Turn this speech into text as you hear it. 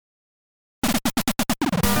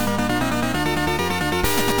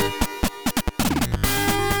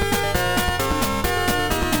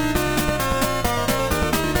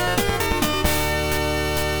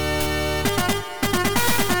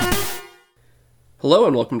Hello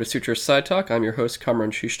and welcome to Sutro Sidetalk. I'm your host,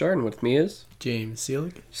 Kamran Shushtar, and with me is James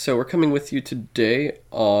Seelig. So we're coming with you today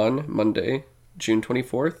on Monday, June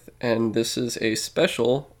 24th, and this is a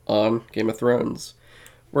special on Game of Thrones.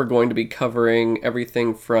 We're going to be covering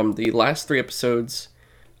everything from the last 3 episodes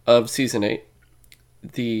of Season 8,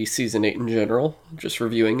 the Season 8 in general, just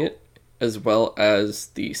reviewing it, as well as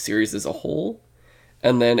the series as a whole,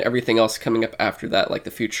 and then everything else coming up after that, like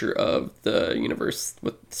the future of the universe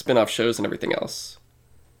with spin-off shows and everything else.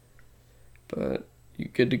 But you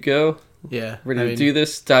good to go? Yeah. Ready to do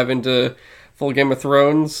this? Dive into full Game of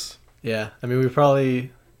Thrones? Yeah. I mean, we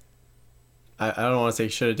probably... I don't want to say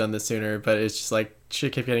should have done this sooner, but it's just like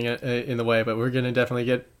shit kept getting in the way, but we're going to definitely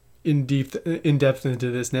get in depth into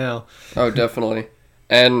this now. Oh, definitely.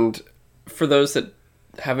 And for those that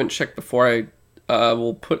haven't checked before, I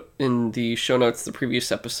will put in the show notes the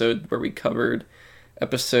previous episode where we covered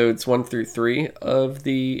episodes 1 through 3 of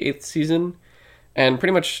the 8th season. And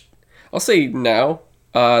pretty much, I'll say now,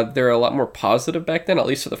 they're a lot more positive back then, at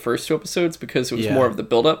least for the first 2 episodes, because it was more of the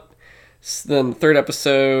build-up. So then the 3rd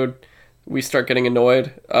episode, we start getting annoyed.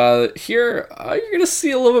 Here, you're going to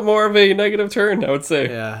see a little bit more of a negative turn, I would say.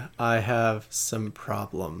 Yeah, I have some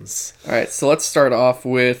problems. All right, so let's start off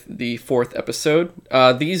with the 4th episode.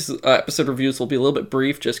 These episode reviews will be a little bit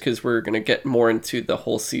brief just because we're going to get more into the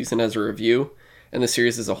whole season as a review, and the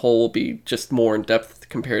series as a whole will be just more in depth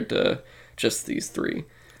compared to just these 3.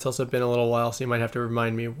 It's also been a little while, so you might have to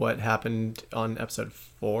remind me what happened on episode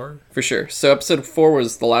 4. For sure. So episode 4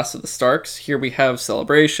 was The Last of the Starks. Here we have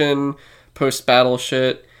celebration, post-battle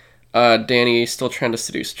shit. Dany still trying to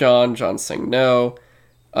seduce Jon. Jon saying no.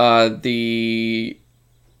 The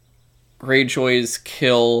Greyjoys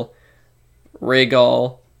kill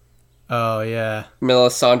Rhaegal. Oh, yeah.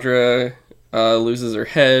 Melisandre loses her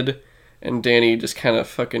head. And Dany just kind of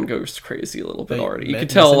fucking goes crazy a little bit already. You can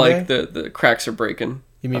tell, like, the cracks are breaking.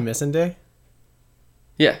 You mean Missandei?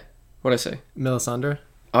 Yeah. What'd I say? Melisandre?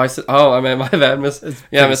 I meant my bad, Miss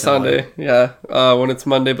Sunday. Yeah, when it's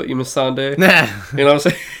Monday, but you miss Sunday. Nah. You know what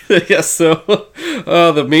I'm saying? Yeah, so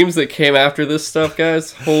the memes that came after this stuff,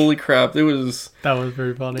 guys, holy crap. That was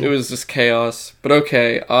very funny. It was just chaos. But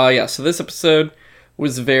okay, yeah, so this episode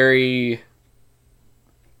was very...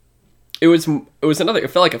 It was another...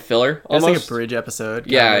 It felt like a filler, almost. It was like a bridge episode.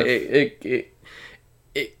 Yeah, it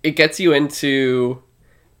gets you into...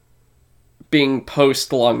 being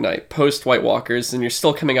post Long Night, post White Walkers, and you're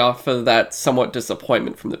still coming off of that somewhat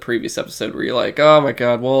disappointment from the previous episode where you're like, oh my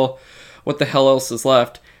god, well, what the hell else is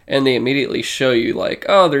left? And they immediately show you like,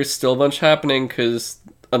 oh, there's still a bunch happening because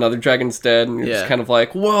another dragon's dead, and you're just kind of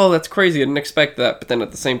like, whoa, that's crazy, I didn't expect that. But then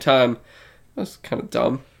at the same time, that's kind of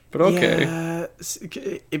dumb, but okay. Yeah,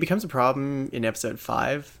 it becomes a problem in episode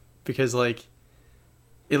 5 because, like,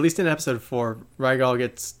 at least in episode 4, Rhaegal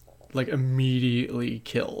gets, like, immediately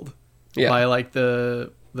killed. Yeah. By, like,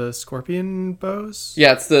 the scorpion bows?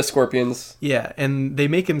 Yeah, it's the scorpions. Yeah, and they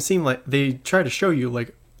make him seem like... They try to show you,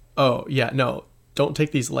 like, oh, yeah, no, don't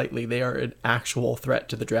take these lightly. They are an actual threat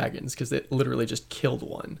to the dragons, because it literally just killed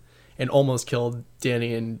one. And almost killed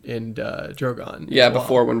Dany and Drogon. Yeah,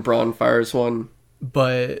 before when Bronn fires one.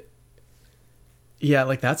 But... yeah,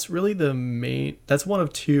 like, that's really the main... That's one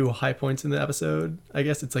of 2 high points in the episode. I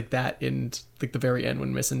guess it's, like, that and, like, the very end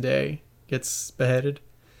when Missandei gets beheaded.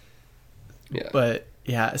 Yeah. But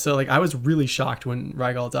yeah, so like I was really shocked when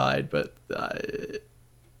Rhaegal died, but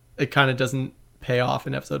it kind of doesn't pay off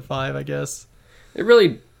in episode 5, I guess. It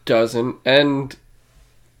really doesn't. And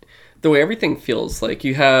the way everything feels, like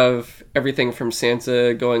you have everything from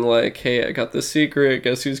Sansa going like, hey, I got this secret,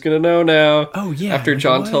 guess who's gonna know now? Oh yeah. After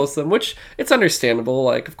Jon tells them, which it's understandable.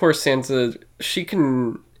 Like, of course, Sansa, she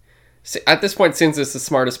can... At this point, Sansa's the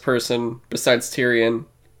smartest person besides Tyrion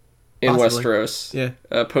in Possibly. Westeros.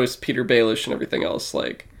 Yeah. Post Peter Baelish and everything else.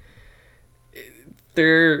 Like,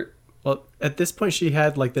 they're... Well, at this point, she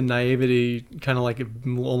had like the naivety kind of like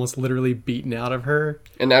almost literally beaten out of her.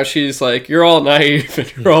 And now she's like, you're all naive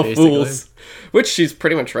and you're all fools. Which she's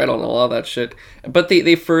pretty much right on a lot of that shit. But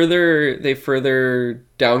they further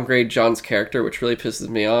downgrade Jon's character, which really pisses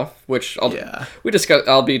me off. Which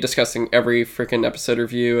I'll be discussing every freaking episode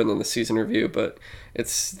review and then the season review. But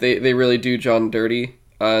they really do Jon dirty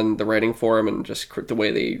on the writing for him and just the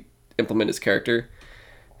way they implement his character.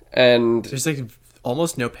 And there's like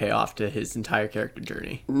almost no payoff to his entire character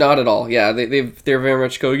journey. Not at all. Yeah, they're very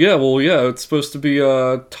much go, it's supposed to be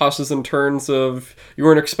tosses and turns of you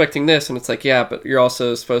weren't expecting this, and it's like, yeah, but you're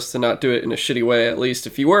also supposed to not do it in a shitty way. At least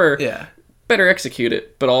if you were, better execute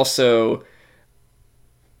it. But also,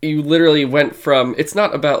 you literally went from, it's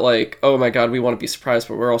not about like, oh my god, we want to be surprised,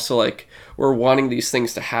 but we're also like, we're wanting these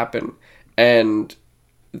things to happen, and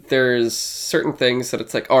there's certain things that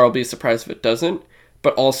it's like, oh, I'll be surprised if it doesn't,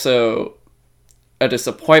 but also a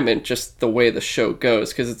disappointment just the way the show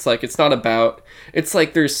goes, because it's like, it's not about, it's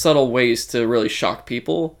like there's subtle ways to really shock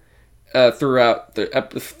people throughout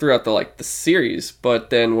the like the series, but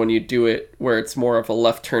then when you do it where it's more of a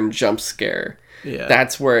left turn jump scare,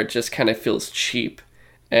 that's where it just kind of feels cheap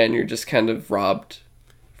and you're just kind of robbed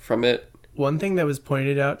from it. One thing that was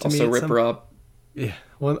pointed out to me, also Rob. Yeah,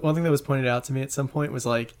 one thing that was pointed out to me at some point was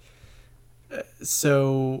like,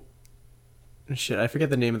 so shit, I forget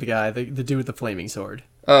the name of the guy, the dude with the flaming sword.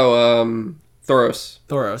 Oh,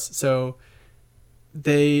 Thoros. So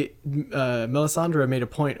they Melisandre made a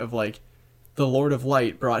point of like, the Lord of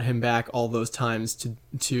Light brought him back all those times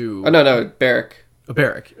to Oh no, Barrack.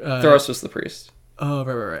 Barrack. Thoros was the priest. Oh,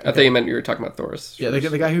 right. Okay. I thought you meant you were talking about Thoros. Yeah,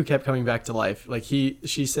 the guy who kept coming back to life. Like she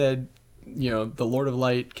said, the Lord of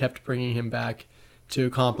Light kept bringing him back to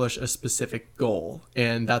accomplish a specific goal,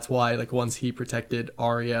 and that's why like once he protected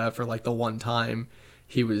Arya for like the one time,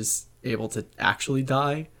 he was able to actually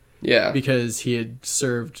die. Yeah, because he had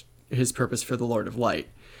served his purpose for the Lord of Light.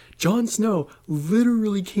 Jon Snow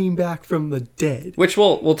literally came back from the dead, which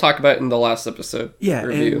we'll talk about in the last episode. Yeah,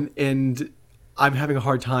 review. and I'm having a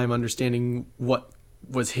hard time understanding what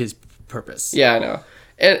was his purpose. Yeah, I know.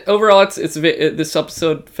 And overall, this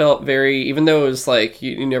episode felt very, even though it was like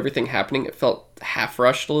you knew everything happening, it felt half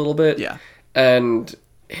rushed a little bit. Yeah, and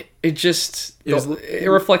it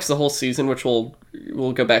reflects the whole season, which we'll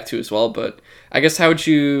go back to as well. But I guess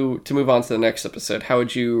to move on to the next episode, how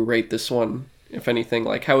would you rate this one, if anything?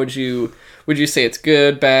 Like, how would you say it's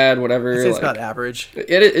good, bad, whatever? I'd say it's about average.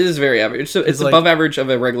 It is very average. So it's above average of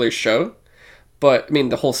a regular show. But, I mean,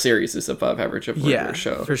 the whole series is above average of a regular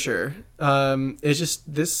show. Yeah, for sure. It's just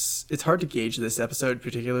it's hard to gauge this episode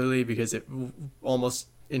particularly because it almost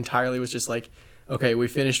entirely was just like, okay, we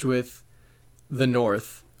finished with the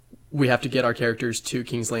North. We have to get our characters to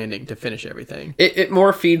King's Landing to finish everything. It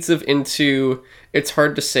more feeds into, it's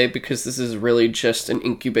hard to say because this is really just an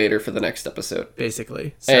incubator for the next episode.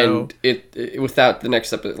 Basically. So, and it without the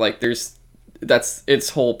next episode, like that's its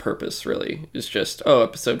whole purpose really, is just,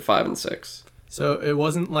 episode 5 and 6. So it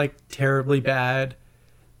wasn't like terribly bad.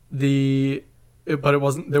 There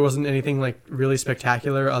wasn't anything like really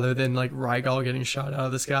spectacular other than like Rhaegal getting shot out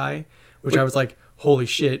of the sky, which I was like, holy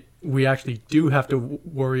shit, we actually do have to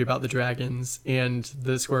worry about the dragons and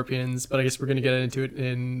the scorpions. But I guess we're going to get into it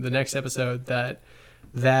in the next episode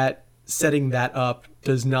that setting that up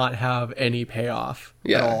does not have any payoff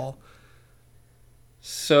at all.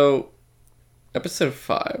 So episode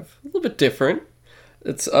 5, a little bit different.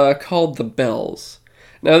 It's called The Bells.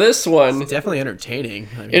 Now this one... It's definitely entertaining.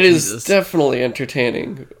 I mean, it is definitely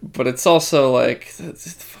entertaining, but it's also like...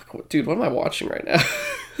 Fuck, dude, what am I watching right now?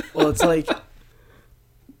 Well, it's like...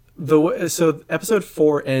 So episode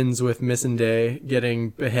 4 ends with Missandei getting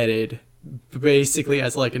beheaded, basically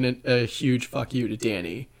as like a huge fuck you to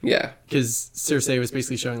Dany. Yeah. Because Cersei was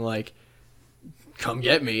basically showing like, come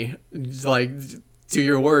get me. Like, do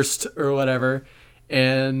your worst or whatever.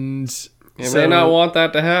 And... You may not want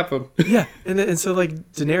that to happen. Yeah, and so like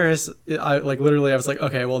Daenerys, I was like,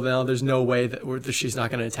 okay, well now there's no way that she's not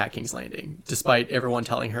going to attack King's Landing, despite everyone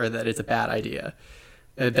telling her that it's a bad idea,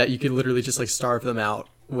 that you could literally just like starve them out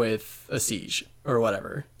with a siege or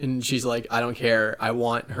whatever. And she's like, I don't care, I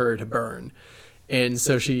want her to burn. And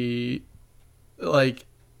so she, like,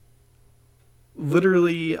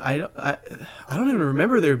 literally, I don't even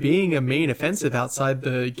remember there being a main offensive outside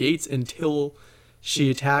the gates until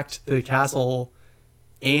she attacked the castle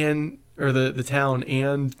or the town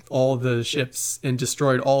and all the ships and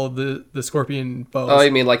destroyed all of the scorpion bows. Oh,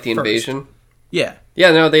 you mean like the invasion? Yeah.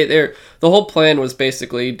 Yeah, no, the whole plan was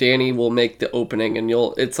basically Dany will make the opening and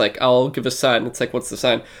it's like, I'll give a sign. It's like, what's the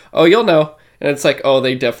sign? Oh, you'll know. And it's like, oh,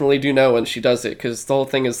 they definitely do know when she does it, because the whole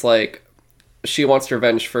thing is like, she wants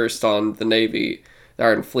revenge first on the Navy, the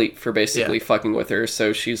Iron Fleet, for basically fucking with her.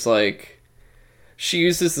 So she's like, she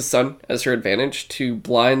uses the sun as her advantage to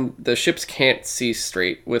blind... The ships can't see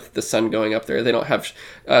straight with the sun going up there. They don't have...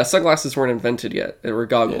 sunglasses weren't invented yet. They were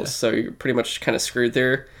goggles, so you're pretty much kind of screwed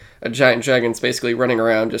there. A giant dragon's basically running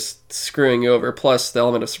around just screwing you over. Plus, the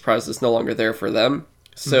element of surprise is no longer there for them.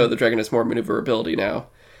 So the dragon has more maneuverability now.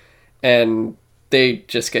 And they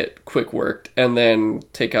just get quick worked and then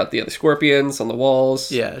take out the other scorpions on the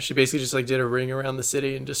walls. Yeah, she basically just like did a ring around the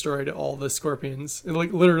city and destroyed all the scorpions. And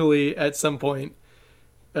like literally at some point...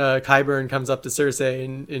 Qyburn comes up to Cersei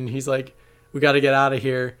and he's like, we got to get out of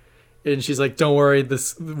here. And she's like, don't worry,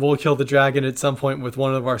 we'll kill the dragon at some point with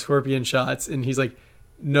one of our scorpion shots. And he's like,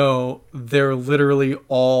 no, they're literally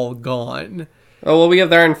all gone. And she's like, don't worry, we'll kill the dragon at some point with one of our scorpion shots. And he's like, no, they're literally all gone. oh, well, we have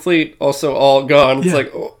the Iron Fleet also all gone. It's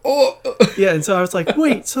like, oh. Yeah, and so I was like,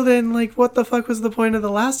 wait, so then, like, what the fuck was the point of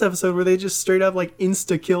the last episode where they just straight up, like,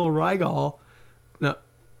 insta-kill Rhaegal? No.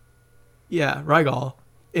 Yeah, Rhaegal.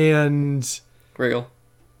 And... Rhaegal.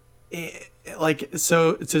 Like,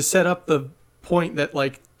 so to set up the point that,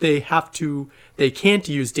 like, they can't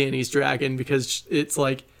use Dany's dragon because it's,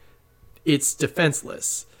 like, it's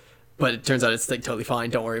defenseless. But it turns out it's, like, totally fine.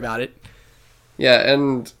 Don't worry about it. Yeah,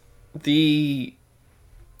 and the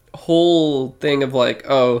whole thing of, like,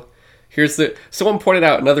 oh, someone pointed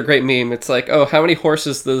out another great meme. It's like, oh, how many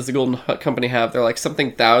horses does the Golden Company have? They're like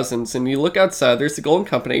something thousands. And you look outside, there's the Golden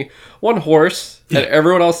Company, one horse, and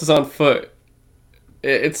everyone else is on foot.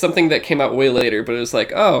 It's something that came out way later, but it was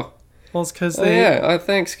like, oh. Well, it's because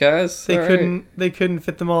thanks, guys. They couldn't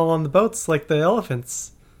fit them all on the boats like the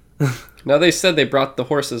elephants. No, they said they brought the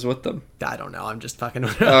horses with them. I don't know. I'm just fucking.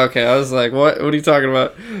 Okay, I was like, what? What are you talking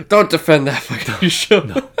about? Don't defend that fucking show.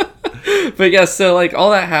 No. But yeah, so like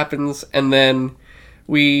all that happens, and then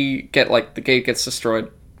we get like the gate gets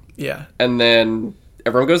destroyed. Yeah. And then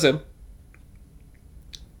everyone goes in.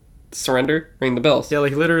 Surrender, ring the bells. Yeah,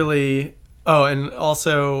 like literally. Oh, and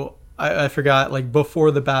also I forgot, like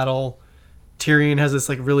before the battle, Tyrion has this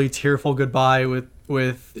like really tearful goodbye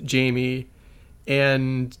with Jaime.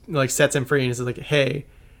 And like sets him free and is like, hey,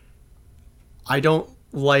 I don't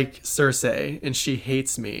like Cersei and she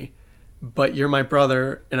hates me, but you're my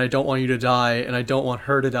brother and I don't want you to die and I don't want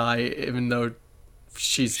her to die, even though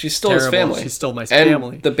she's still terrible. His family. She's still my and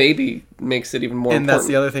family. The baby makes it even more and important. That's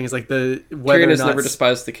the other thing is like whether Tyrion or has not never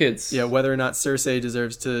despised the kids. Yeah, whether or not Cersei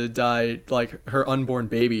deserves to die, like her unborn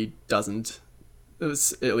baby doesn't. It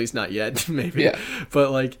was, at least not yet, maybe. Yeah.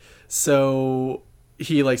 But like, so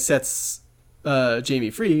he like sets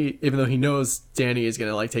Jaime free, even though he knows Dany is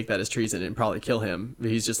gonna like take that as treason and probably kill him.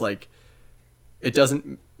 He's just like, it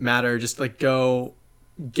doesn't matter, just like go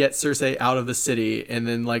get Cersei out of the city and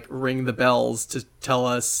then like ring the bells to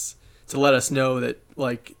let us know that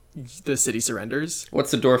like the city surrenders.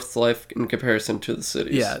 What's the dwarf's life in comparison to the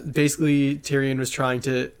city's? Yeah, basically Tyrion was trying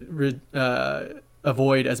to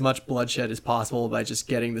avoid as much bloodshed as possible by just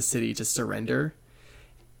getting the city to surrender,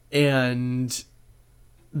 and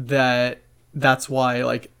that's why,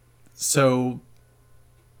 like, so,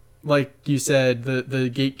 like you said, the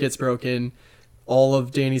gate gets broken, all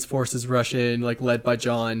of Dany's forces rush in, like, led by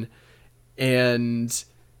Jon, and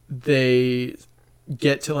they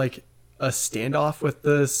get to, like, a standoff with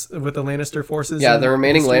the Lannister forces. Yeah, the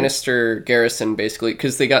remaining Lannister garrison, basically,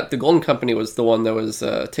 because they got, the Golden Company was the one that was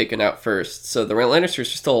taken out first, so the Lannisters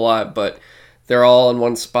are still alive, but they're all in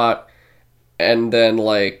one spot, and then,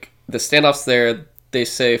 like, the standoff's there. They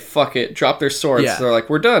say, fuck it, drop their swords. Yeah. They're like,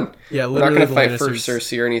 we're done. Yeah, we're not going to fight for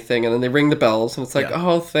Cersei or anything. And then they ring the bells, and it's like,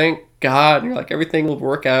 oh, thank God. And you're like, everything will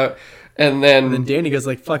work out. And then Dany goes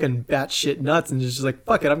like fucking batshit nuts and is just like,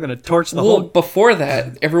 fuck it, I'm going to torch the whole... before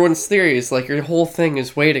that, everyone's theory is like, your whole thing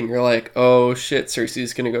is waiting. You're like, oh, shit,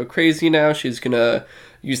 Cersei's going to go crazy now. She's going to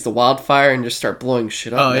use the wildfire and just start blowing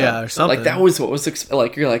shit up. Oh, yeah, or something. Like, that was what was...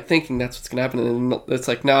 like, you're, like, thinking that's what's going to happen. And then it's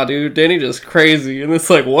like, nah, dude, Dany just crazy. And it's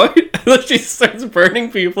like, what? And then she starts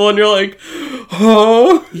burning people, and you're like,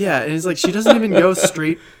 oh. Yeah, and it's like, she doesn't even go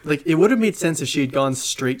straight... Like, it would have made sense if she had gone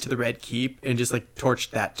straight to the Red Keep and just, like,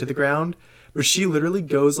 torched that to the ground. But she literally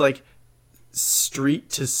goes, like,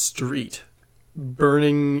 street to street,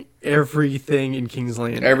 burning everything in King's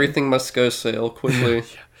Landing. Everything must go sale quickly. Yeah.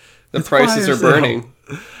 The it's prices are burning.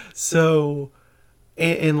 So,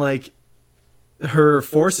 and like, her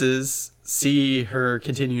forces see her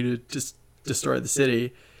continue to just destroy the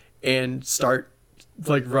city and start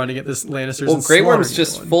like running at this Lannisters. Well, Grey Worm's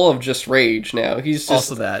just full of just rage now. He's just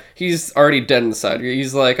also that he's already dead inside.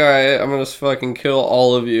 He's like, all right, I'm gonna just fucking kill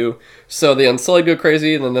all of you. So the Unsullied go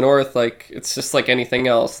crazy, and then the North, like, it's just like anything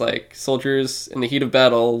else. Like, soldiers in the heat of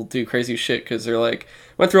battle do crazy shit because they're like,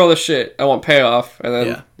 went through all this shit, I want payoff, and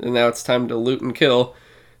then and now it's time to loot and kill.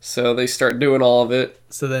 So they start doing all of it.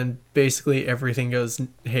 So then basically everything goes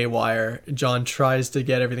haywire. Jon tries to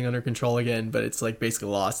get everything under control again, but it's like basically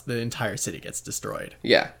lost. The entire city gets destroyed.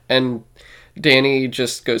 Yeah, and Dany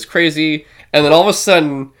just goes crazy, and then all of a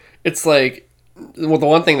sudden it's like, well, the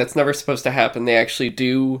one thing that's never supposed to happen, they actually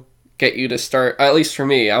do get you to start, at least for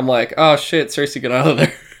me, I'm like, oh shit, Cersei, get out of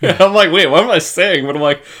there. I'm like, wait, what am I saying? But I'm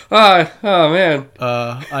like, oh man.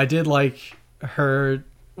 I did like her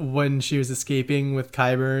when she was escaping with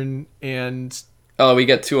Qyburn and... Oh, we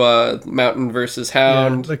get to Mountain versus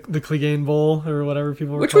Hound. Yeah, the Clegane Bowl or whatever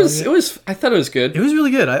people were Which calling it was, I thought it was good. It was really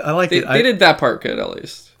good. I liked it. They did that part good, at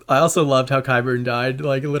least. I also loved how Qyburn died.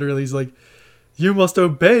 Like, literally, he's like, You must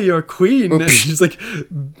obey your queen. And he just like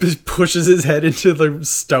pushes his head into the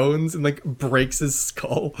stones and like breaks his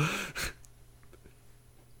skull.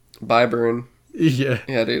 Bye, Burn. Yeah.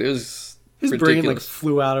 Yeah, dude, it was his ridiculous. brain like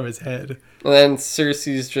flew out of his head. And then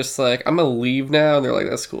Cersei's just like, I'm gonna leave now, and they're like,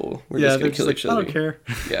 that's cool. We're just gonna kill each other. I don't care.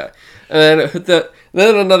 Yeah. And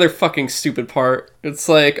then another fucking stupid part. It's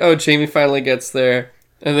like, oh, Jaime finally gets there,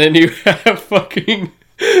 and then you have fucking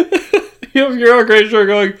you have your own great show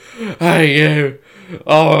going,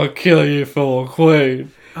 I'll kill you for a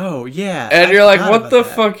queen. Oh yeah. And you're like, what the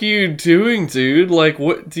fuck are you doing, dude? Like,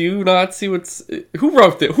 what do you not see who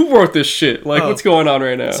wrote this shit? Like, what's going on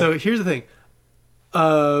right now? So here's the thing.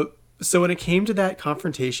 So when it came to that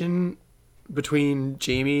confrontation between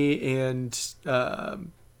Jaime and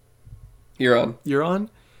Euron,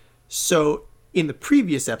 so in the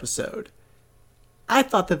previous episode, I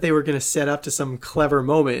thought that they were going to set up to some clever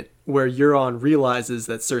moment where Euron realizes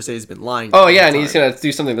that Cersei's been lying. Oh yeah, and he's going to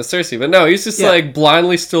do something to Cersei, but no, he's just like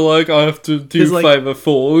blindly still like, I have to do favor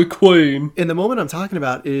for the queen. And the moment I'm talking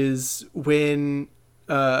about is when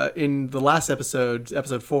in the last episode,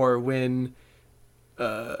 episode 4, when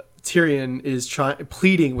Tyrion is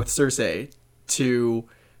pleading with Cersei to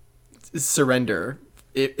surrender,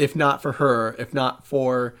 if not for her, if not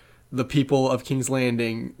for the people of King's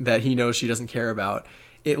Landing that he knows she doesn't care about,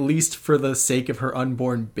 at least for the sake of her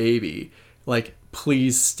unborn baby, like,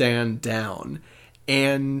 please stand down.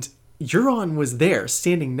 And Euron was there,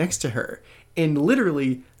 standing next to her. And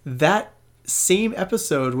literally, that same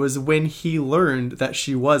episode was when he learned that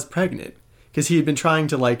she was pregnant. Because he had been trying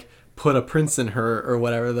to, like, put a prince in her, or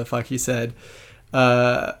whatever the fuck he said.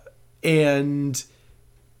 And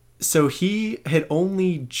so he had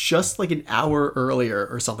only just like an hour earlier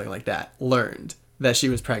or something like that learned that she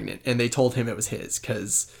was pregnant, and they told him it was his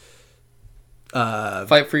because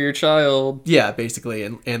fight for your child. Yeah, basically.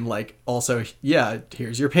 And like, also, yeah,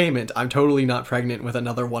 here's your payment. I'm totally not pregnant with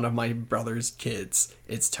another one of my brother's kids.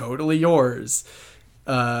 It's totally yours.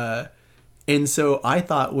 And so I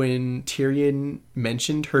thought when Tyrion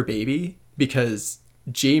mentioned her baby, because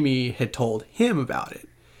Jaime had told him about it,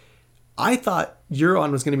 I thought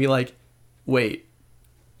Euron was going to be like, wait,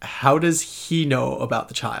 how does he know about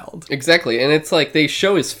the child? Exactly. And it's like they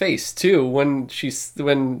show his face too when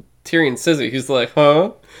Tyrion says it. He's like,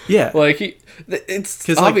 huh? Yeah. Like it's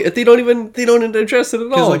obvious. Like, they don't address it at all.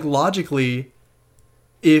 Because like logically,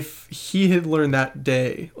 if he had learned that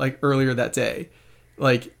day, like earlier that day,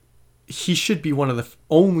 like he should be one of the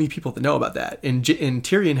only people to know about that. And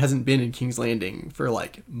Tyrion hasn't been in King's Landing for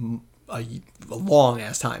like a long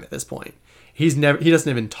ass time at this point. He doesn't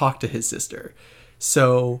even talk to his sister.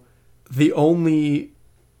 So the only,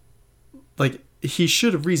 like, he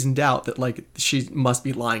should have reasoned out that like she must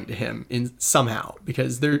be lying to him in somehow,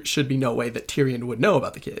 because there should be no way that Tyrion would know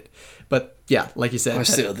about the kid. But yeah, like you said, I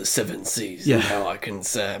sail the 7 seas. Yeah, and now I can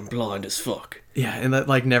say I'm blind as fuck. Yeah, and that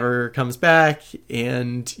like never comes back,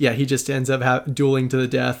 and yeah, he just ends up dueling to the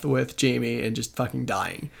death with Jaime and just fucking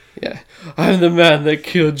dying. Yeah, I'm the man that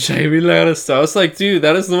killed Jaime Lannister. I was like, dude,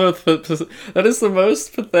 that is the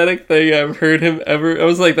most pathetic thing I've heard him ever. I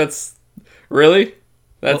was like, that's really.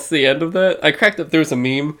 That's the end of that. I cracked up. There was a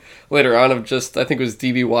meme later on of just, I think it was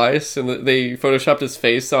DB Weiss, and they photoshopped his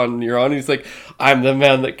face on Euron. He's like, I'm the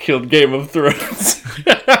man that killed Game of Thrones.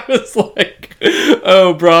 I was like,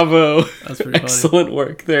 oh, bravo. That's pretty excellent funny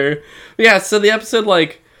work there. But yeah, so the episode,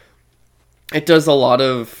 like, it does a lot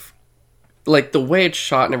of, like, the way it's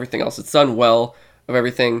shot and everything else. It's done well of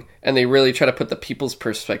everything, and they really try to put the people's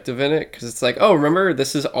perspective in it, because it's like, oh, remember,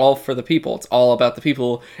 this is all for the people. It's all about the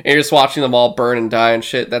people, and you're just watching them all burn and die and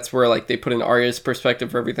shit. That's where, like, they put in Arya's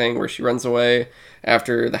perspective for everything, where she runs away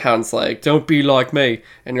after the Hound's like, don't be like me,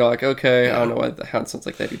 and you're like, okay, yeah. I don't know why the Hound sounds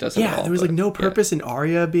like that. He doesn't. Yeah, there was like no purpose in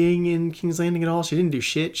Arya being in King's Landing at all. She didn't do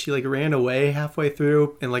shit. She like ran away halfway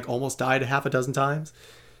through and like almost died half a dozen times.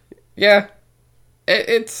 Yeah,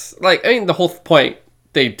 it's like, I mean, the whole point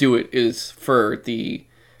they do it is for the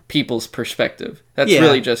people's perspective. That's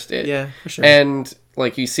really just it. Yeah, for sure. And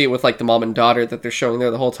like you see it with like the mom and daughter that they're showing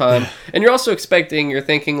there the whole time. And you're also you're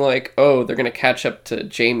thinking like, oh, they're going to catch up to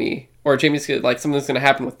Jaime, or Jaime's like something's going to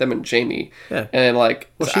happen with them and Jaime. Yeah. And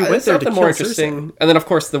like, well, she went there to kill more interesting. Cersei. And then of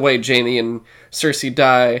course the way Jaime and Cersei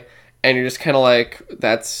die, and you're just kind of like,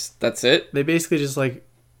 that's it. They basically just like,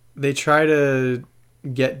 they try to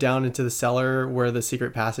get down into the cellar where the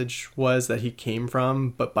secret passage was that he came from,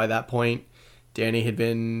 but by that point Dany had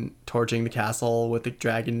been torching the castle with the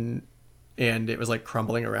dragon, and it was like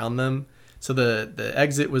crumbling around them, so the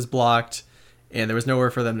exit was blocked and there was nowhere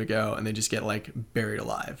for them to go, and they just get like buried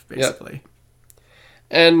alive basically. Yep.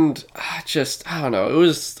 And I don't know, it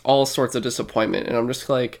was all sorts of disappointment, and I'm just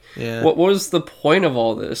like, what was the point of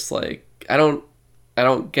all this? Like, I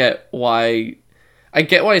don't get why. I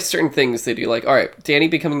get why certain things they do, like, all right, Dany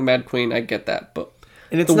becoming the Mad Queen, I get that, but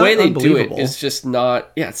the way they do it is just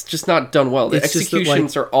not, it's just not done well. The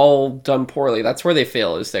executions are all done poorly. That's where they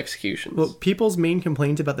fail, is the executions. Well, people's main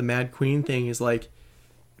complaint about the Mad Queen thing is, like,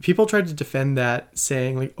 people tried to defend that,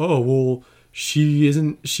 saying, like, oh, well,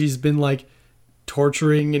 she's been, like,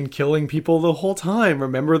 torturing and killing people the whole time.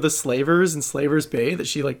 Remember the slavers in Slaver's Bay that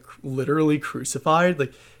she, like, literally crucified?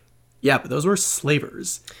 Like, yeah, but those were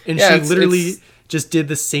slavers. And she literally just did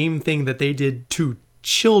the same thing that they did to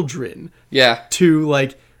children. Yeah. To,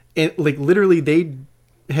 like, literally they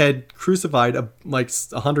had crucified,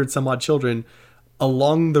 100 some odd children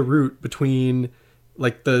along the route between,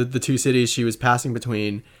 like, the two cities she was passing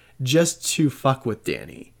between, just to fuck with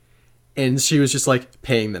Dany. And she was just, like,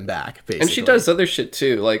 paying them back, basically. And she does other shit,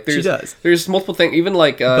 too. Like, there's multiple things. Even,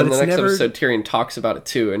 like, in the next episode, Tyrion talks about it,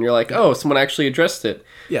 too. And you're like, oh, someone actually addressed it.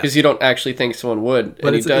 Because you don't actually think someone would.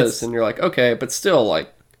 And he does. And you're like, okay. But still,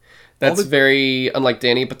 like, that's very unlike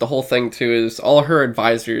Dany. But the whole thing, too, is all her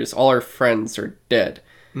advisors, all her friends are dead.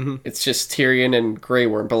 Mm-hmm. It's just Tyrion and Grey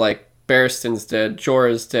Worm. But, like, Barristan's dead.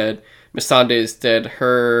 Jorah's dead. Missandei's dead.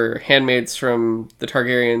 Her handmaids from the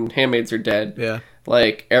Targaryen handmaids are dead. Yeah.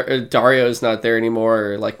 Like, Dario's not there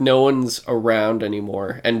anymore. Like, no one's around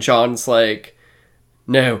anymore. And Jon's like,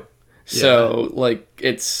 no. So, like,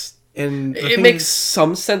 it makes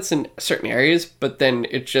some sense in certain areas, but then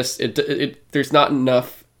there's not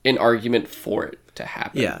enough in argument for it to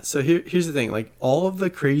happen. Yeah, so here's the thing. Like, all of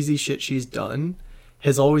the crazy shit she's done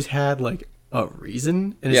has always had, like, a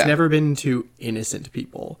reason, and it's never been to innocent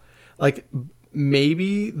people. Like,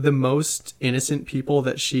 maybe the most innocent people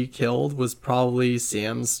that she killed was probably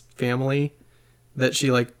Sam's family that she,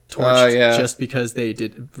 like, torched just because they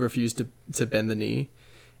refuse to bend the knee.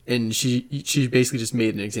 And she basically just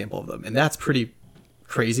made an example of them. And that's pretty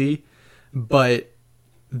crazy, but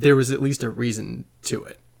there was at least a reason to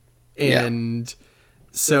it. And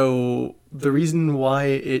so the reason why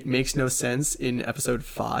it makes no sense in episode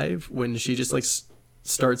 5 when she just, like,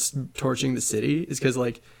 starts torching the city is because,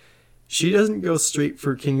 like, she doesn't go straight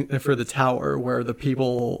for the tower where the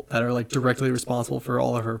people that are, like, directly responsible for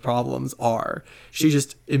all of her problems are. She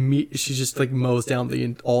just like mows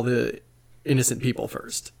down all the innocent people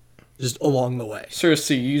first, just along the way.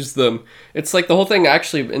 Cersei used them. It's like the whole thing.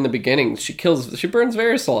 Actually, in the beginning, she burns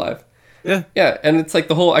Varys alive. Yeah, yeah, and it's like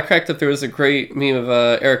the whole. I cracked up. There was a great meme of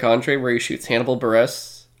Eric Andre where he shoots Hannibal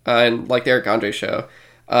Buress, and like the Eric Andre show.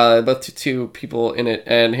 Both two people in it,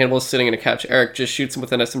 and Hannibal's sitting in a couch. Eric just shoots him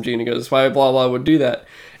with an SMG, and he goes, "Why blah blah would do that?"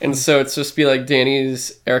 And so it's just be like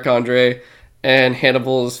Dany's Eric Andre, and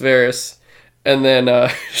Hannibal's Varys, and then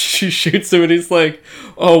she shoots him, and he's like,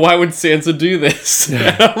 "Oh, why would Sansa do this?"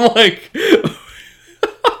 Yeah. And I'm like,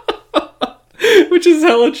 which is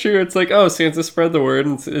hella true. It's like, oh, Sansa spread the word,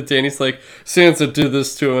 and Dany's like, Sansa did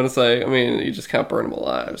this to him, and it's like, I mean, you just can't burn him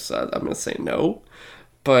alive. So I'm gonna say no.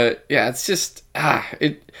 But yeah, it's just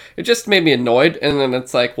it just made me annoyed, and then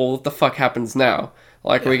it's like, well, what the fuck happens now?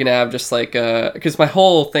 Like, are we gonna have just like because my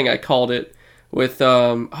whole thing I called it with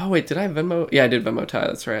oh wait, did I Venmo? Yeah, I did Venmo Ty.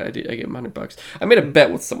 That's right, I did. I gave him $100. I made a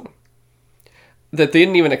bet with someone that they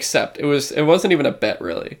didn't even accept. It wasn't even a bet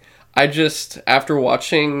really. I just after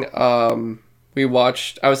watching I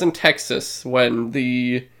was in Texas when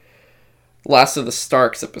the Last of the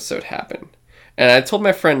Starks episode happened, and I told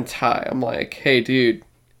my friend Ty, I'm like, hey dude,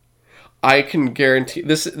 I can guarantee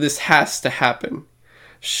this has to happen.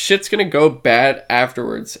 Shit's gonna go bad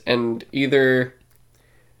afterwards, and either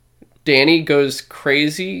Dany goes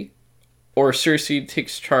crazy or Cersei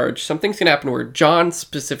takes charge. Something's gonna happen where Jon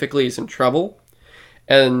specifically is in trouble,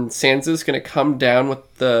 and Sansa's gonna come down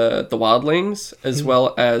with the wildlings as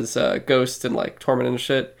well as Ghost and like Tormund and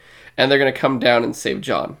shit, and they're gonna come down and save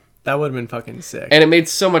Jon. That would have been fucking sick. And it made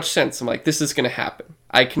so much sense. I'm like, this is gonna happen.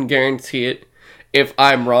 I can guarantee it. If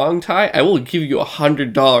I'm wrong, Ty, I will give you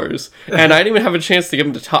 $100. And I didn't even have a chance to give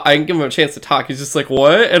him to talk. I didn't give him a chance to talk. He's just like,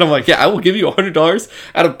 what? And I'm like, yeah, I will give you $100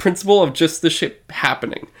 out of principle of just this shit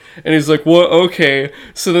happening. And he's like, what? Okay.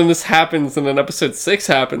 So then this happens, and then episode 6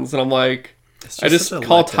 happens, and I'm like, I just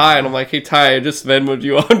call Ty, and I'm like, hey, Ty, I just Venmoed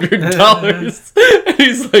you $100. And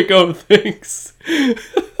he's like, oh, thanks.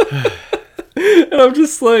 And I'm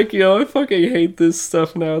just like, I fucking hate this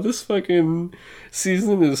stuff now. This fucking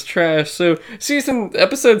season is trash. So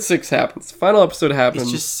episode 6 happens. Final episode happens.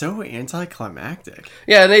 It's just so anticlimactic.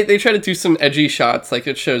 Yeah, they try to do some edgy shots. Like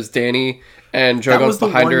it shows Dany and Drogon's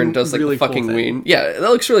behind her and does like really the fucking cool wing. Yeah, that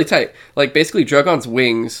looks really tight. Like basically Drogon's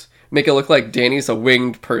wings make it look like Dany's a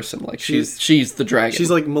winged person. Like she's the dragon. She's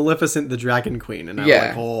like Maleficent, the Dragon Queen, and I'm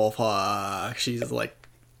like, oh fuck, she's like.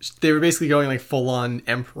 They were basically going like full on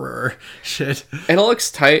emperor shit. And it looks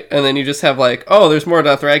tight, and then you just have like, oh, there's more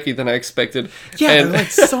Dothraki than I expected. Yeah, and like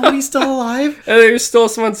somebody's still alive. And there's still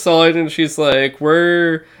someone solid, and she's like,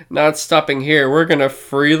 we're not stopping here. We're gonna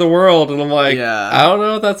free the world. And I'm like, I don't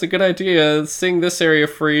know if that's a good idea. Seeing this area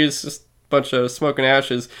free is just a bunch of smoke and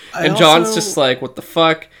ashes. And Jon's just like, what the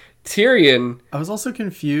fuck? Tyrion. I was also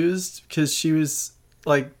confused because she was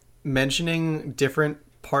like mentioning different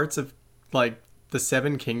parts of like the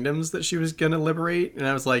 7 kingdoms that she was gonna liberate, and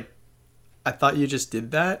I was like, I thought you just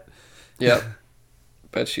did that. Yep.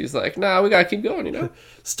 But she's like, nah, we gotta keep going, you know?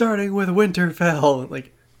 Starting with Winterfell.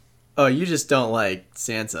 Like, oh, you just don't like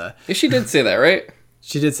Sansa. Yeah, she did say that, right?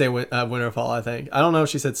 She did say Winterfell, I think. I don't know if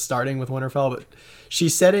she said starting with Winterfell, but she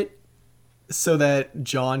said it so that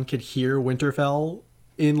Jon could hear Winterfell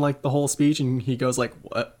in like the whole speech, and he goes like,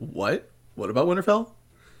 What about Winterfell?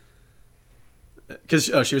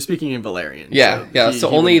 Because she was speaking in Valyrian. So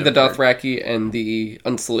only the Dothraki and the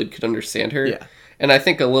Unsullied could understand her. Yeah. And I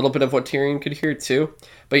think a little bit of what Tyrion could hear too.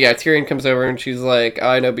 But yeah, Tyrion comes over and she's like,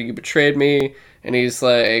 I know, but you betrayed me. And he's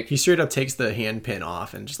like... He straight up takes the hand pin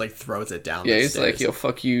off and just like throws it down the he's stairs. like, yo,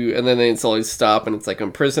 fuck you. And then the Unsullied stop and it's like,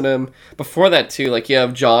 imprison him. Before that too, like you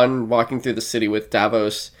have Jon walking through the city with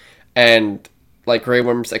Davos and... like Grey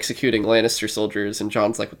Worm's executing Lannister soldiers, and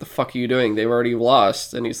Jon's like, what the fuck are you doing? They've already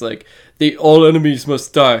lost. And he's like, all enemies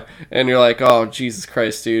must die. And you're like, oh, Jesus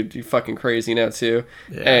Christ, dude, you fucking crazy now too.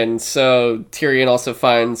 Yeah. And so Tyrion also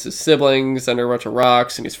finds his siblings under a bunch of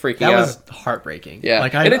rocks, and he's freaking out. That was heartbreaking. Yeah,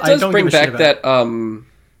 like, and it does bring back that...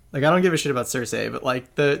 Like, I don't give a shit about Cersei, but like,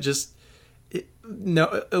 at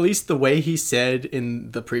least the way he said in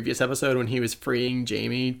the previous episode when he was freeing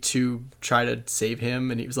Jaime to try to save him,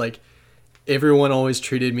 and he was like, everyone always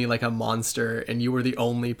treated me like a monster, and you were the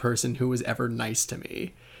only person who was ever nice to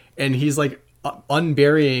me. And he's like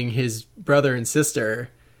unburying his brother and sister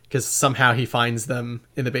because somehow he finds them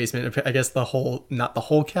in the basement. I guess not the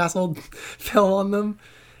whole castle fell on them.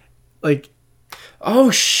 Like,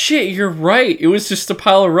 oh shit, you're right. It was just a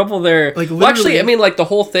pile of rubble there. Like, well, actually, I mean, like the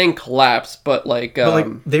whole thing collapsed, but like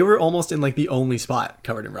they were almost in like the only spot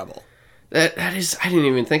covered in rubble. That is, I didn't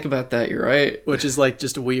even think about that. You're right. Which is like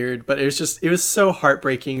just weird, but it was so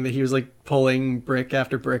heartbreaking that he was like pulling brick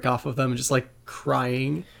after brick off of them and just like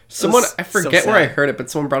crying. I forget where I heard it, but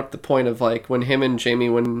someone brought up the point of like when him and Jaime,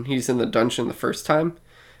 when he's in the dungeon the first time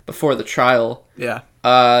before the trial. Yeah.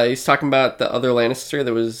 He's talking about the other Lannister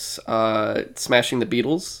that was smashing the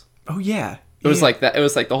beetles. Oh yeah. It was like that. It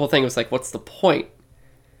was like the whole thing was like, what's the point?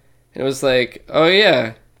 And it was like, oh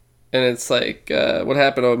yeah. And it's like, what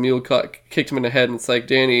happened? Oh, a mule kicked him in the head, and it's like,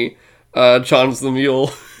 Dany, Jon's the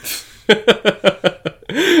mule.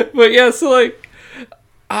 But yeah, so like,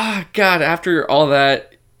 God, after all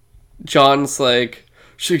that, Jon's like,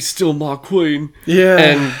 she's still my queen. Yeah.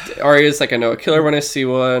 And Arya's like, I know a killer when I see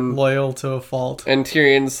one. Loyal to a fault. And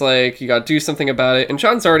Tyrion's like, you gotta do something about it. And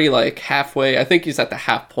Jon's already like halfway. I think he's at the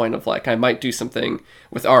half point of like, I might do something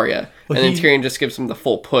with Arya. Well, and then Tyrion just gives him the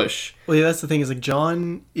full push. Well, yeah, that's the thing is like,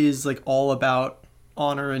 Jon is like all about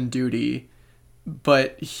honor and duty.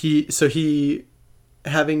 But he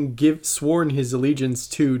having sworn his allegiance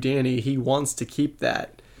to Dany, he wants to keep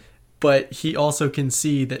that. But he also can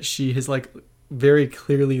see that she has like very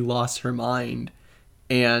clearly lost her mind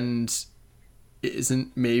and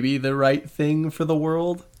isn't maybe the right thing for the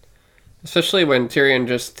world. Especially when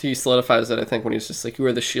Tyrion he solidifies it, I think, when he's just like, you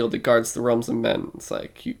are the shield that guards the realms of men. It's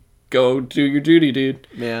like, you go do your duty, dude.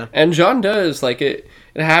 Yeah. And Jon does. Like, it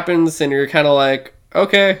happens and you're kind of like,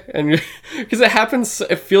 okay. And because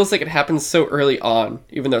it feels like it happens so early on,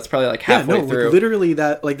 even though it's probably like halfway through. Like, literally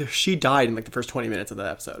that, like, she died in like the first 20 minutes of the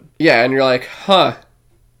episode. Yeah, and you're like, huh.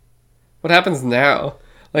 What happens now?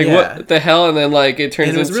 Like, what the hell? And then, like, it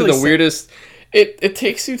turns into really the weirdest... It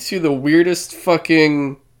takes you to the weirdest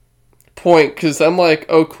fucking point, because I'm like,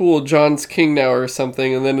 oh, cool, Jon's king now or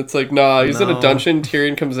something. And then it's like, nah, he's in a dungeon.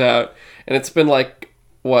 Tyrion comes out. And it's been, like,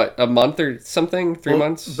 what, a month or something? 3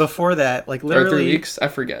 months? Before that, like, literally... Or 3 weeks? I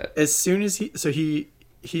forget. As soon as he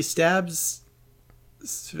stabs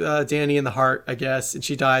Dany in the heart, I guess, and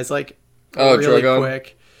she dies, like, really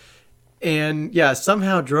quick. And yeah,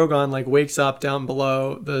 somehow Drogon like wakes up down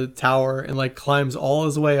below the tower and like climbs all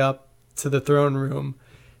his way up to the throne room,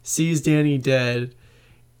 sees Dany dead,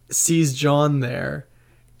 sees Jon there,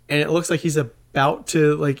 and it looks like he's about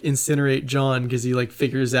to like incinerate Jon because he like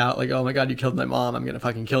figures out like, oh my god, you killed my mom, I'm gonna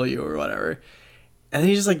fucking kill you or whatever. And then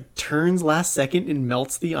he just like turns last second and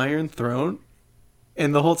melts the Iron Throne.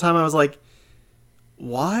 And the whole time I was like,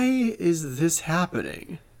 why is this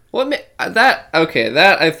happening? Well, that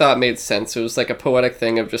I thought made sense. It was like a poetic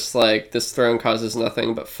thing of just like this throne causes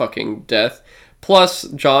nothing but fucking death. Plus,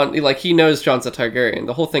 Jon, like he knows Jon's a Targaryen.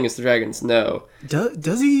 The whole thing is the dragons know.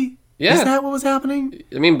 Does he? Yeah. Is that what was happening?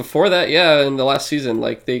 I mean, before that, yeah, in the last season,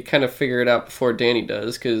 like they kind of figure it out before Dany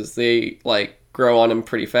does because they like grow on him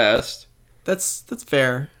pretty fast. That's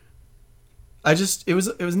fair. It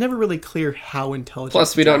was never really clear how intelligent.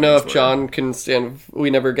 Plus, we don't know if Jon can stand. We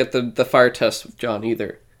never get the fire test with Jon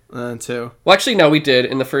either. Too. Well, actually, no, we did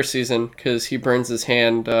in the first season because he burns his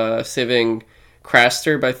hand, saving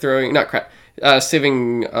Craster by throwing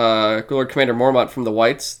saving Lord Commander Mormont from the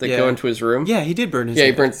Whites that go into his room. Yeah, he did burn his. Yeah,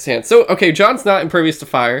 hand. He burns his hand. So okay, Jon's not impervious to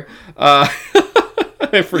fire. I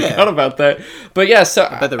forgot about that. But yeah, so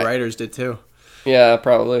I bet the writers did too. Yeah,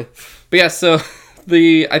 probably. But yeah, so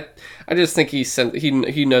I just think he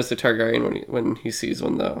knows the Targaryen when he sees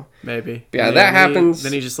one though. Maybe. But yeah, that happens.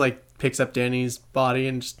 Then he just like picks up Dany's body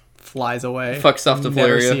and just flies away. Fucks off to Valyria.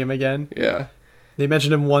 Never see him again. Yeah. They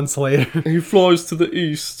mentioned him once later. He flies to the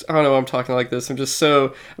east. I don't know why I'm talking like this. I'm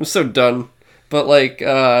so done. But like,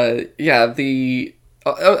 yeah,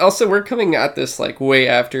 also we're coming at this like way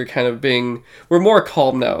after kind of we're more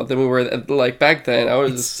calm now than we were like back then.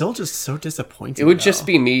 It's still just so disappointing. It would just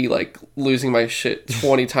be me like losing my shit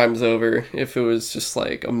 20 times over if it was just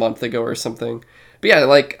like a month ago or something. But yeah,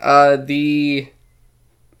 like the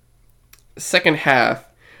second half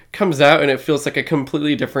comes out and it feels like a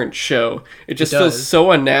completely different show. It just feels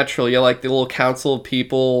so unnatural. You like the little council of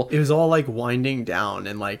people. It was all like winding down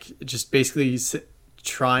and like just basically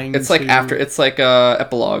trying. It's like after. It's like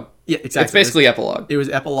epilogue. Yeah, exactly. It's basically epilogue. It was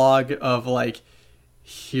epilogue of like,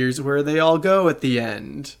 here's where they all go at the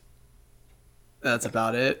end. That's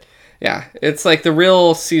about it. Yeah, it's like the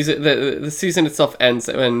real season. The season itself ends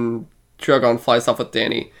when Drogon flies off with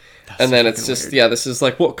Dany. And then it's just, weird. Yeah, this is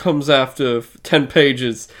like what comes after 10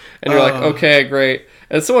 pages. And you're like, okay, great.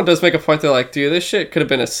 And someone does make a point, they're like, dude, this shit could have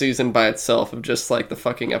been a season by itself of just like the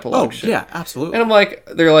fucking epilogue shit. Yeah, absolutely. And I'm like,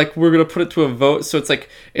 they're like, we're going to put it to a vote. So it's like,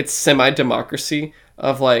 it's semi-democracy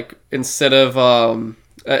of like, instead of,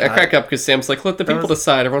 I crack up because Sam's like, let the people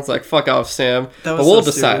decide. Everyone's like, fuck off, Sam. But we'll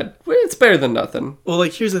decide. It's better than nothing. Well,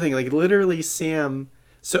 like, here's the thing. Like, literally, Sam.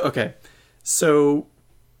 So, okay. So,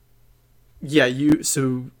 yeah,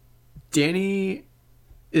 Dany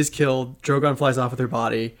is killed. Drogon flies off with her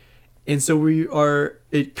body. And so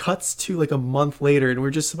it cuts to like a month later and we're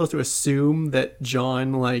just supposed to assume that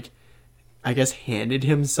Jon, like, I guess handed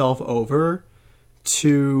himself over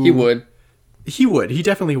to... He would. He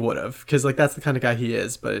definitely would have. Because like that's the kind of guy he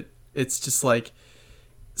is. But it's just like...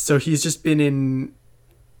 So he's just been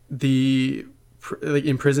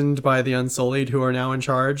imprisoned by the Unsullied who are now in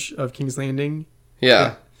charge of King's Landing.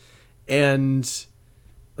 Yeah. And...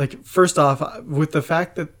 Like, first off, with the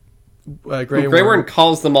fact that Grey Worm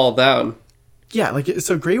calls them all down. Yeah, like,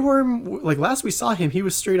 so Grey Worm, like, last we saw him, he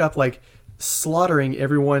was straight up, like, slaughtering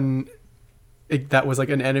everyone that was, like,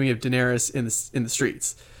 an enemy of Daenerys in the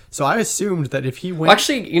streets. So I assumed that if he went... Well,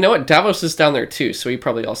 actually, you know what? Davos is down there, too, so he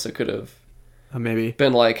probably also could have... maybe.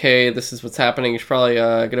 Been like, hey, this is what's happening. You should probably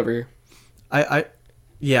get over here. I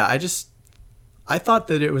thought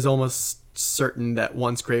that it was almost certain that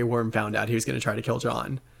once Grey Worm found out he was going to try to kill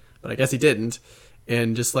Jon, but I guess he didn't,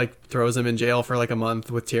 and just like throws him in jail for like a month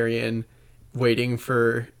with Tyrion, waiting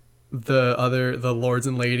for the lords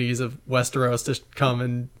and ladies of Westeros to come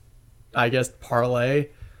and I guess parlay.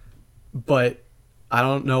 But I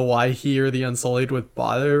don't know why he or the Unsullied would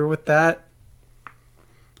bother with that.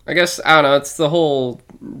 I guess, I don't know, it's the whole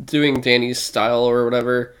doing Dany's style or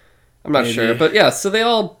whatever. I'm not sure, but yeah, so they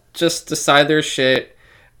all just decide their shit.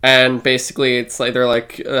 And basically, it's like they're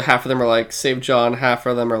like half of them are like save Jon, half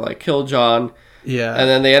of them are like kill Jon. Yeah. And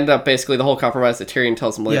then they end up basically the whole compromise that Tyrion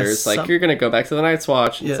tells them later. It's like you're gonna go back to the Night's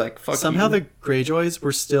Watch. And it's like fuck. Somehow the Greyjoys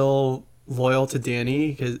were still loyal to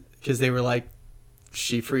Dany because they were like,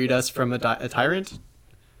 she freed us from a tyrant.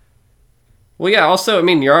 Well, yeah. Also, I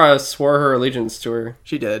mean, Yara swore her allegiance to her.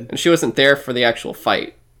 She did, and she wasn't there for the actual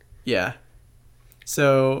fight. Yeah.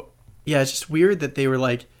 So yeah, it's just weird that they were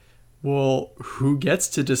like, well, who gets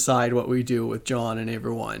to decide what we do with Jon and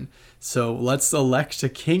everyone? So let's elect a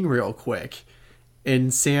king real quick.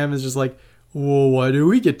 And Sam is just like, well, why do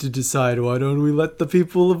we get to decide? Why don't we let the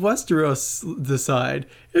people of Westeros decide?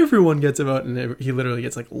 Everyone gets a vote. And he literally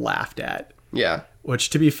gets like laughed at. Yeah. Which,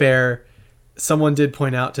 to be fair, someone did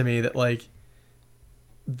point out to me that like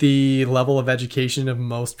the level of education of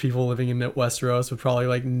most people living in Westeros would probably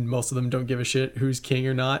like most of them don't give a shit who's king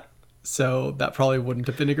or not. So that probably wouldn't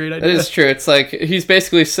have been a great idea. That is true. It's like he's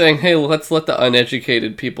basically saying, hey, let's let the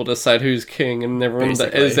uneducated people decide who's king, and everyone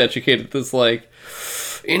that is educated is like,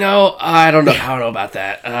 I don't know. I don't know about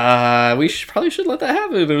that. We probably should let that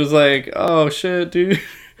happen. It was like, oh shit, dude.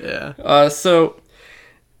 Yeah. So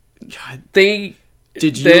God. they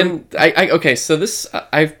Did you? then okay. So this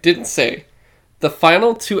I didn't say. The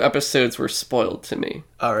final 2 episodes were spoiled to me.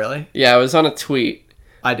 Oh really? Yeah, it was on a tweet.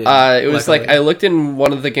 I did. It was like I looked in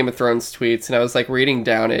one of the Game of Thrones tweets and I was like reading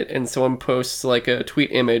down it, and someone posts like a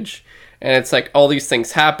tweet image, and it's like all these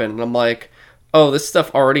things happen, and I'm like, oh, this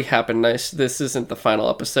stuff already happened. This isn't the final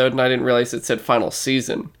episode, and I didn't realize it said final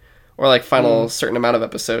season or like final certain amount of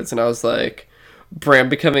episodes, and I was like, Bran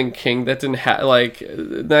becoming king, that didn't like,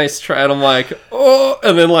 nice try. And I'm like, oh,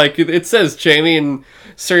 and then like it says Jaime and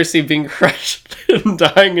Cersei being crushed and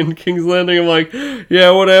dying in King's Landing. I'm like,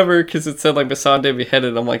 yeah, whatever, because it said like Missandei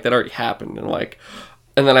beheaded. I'm like, that already happened.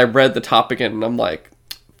 And then I read the top again, and I'm like,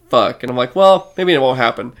 fuck. And I'm like, well, maybe it won't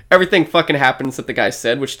happen. Everything fucking happens that the guy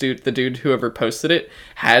said, which the dude whoever posted it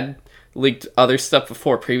had leaked other stuff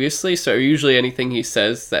before previously, so usually anything he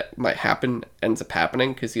says that might happen ends up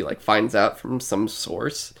happening because he like finds out from some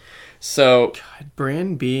source. So God,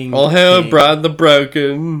 Bran being all hail Bran the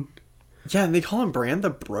Broken. Yeah, and they call him Bran the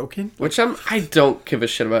Broken, which I don't give a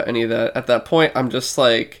shit about any of that. At that point, I'm just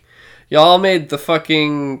like, y'all made the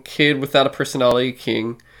fucking kid without a personality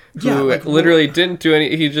king, who literally didn't do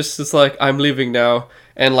any. He just is like, I'm leaving now,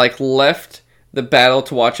 and like left the battle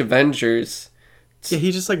to watch Avengers. Yeah,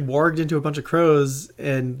 he just like warged into a bunch of crows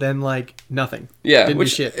and then like nothing. Yeah, didn't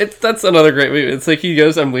which do shit. That's another great movie. It's like he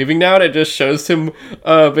goes, "I'm leaving now," and it just shows him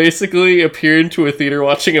basically appearing to a theater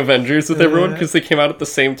watching Avengers with everyone because they came out at the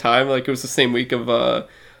same time. Like it was the same week of the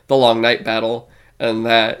Long Night Battle and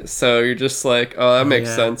that. So you're just like, oh, that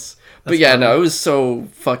makes sense. But yeah, no, it was so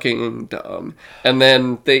fucking dumb. And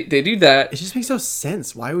then they do that. It just makes no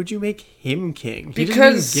sense. Why would you make him king? He doesn't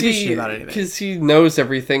even give a shit about anything. Because he knows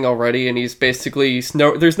everything already, and he's basically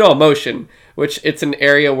there's no emotion, which it's an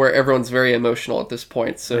area where everyone's very emotional at this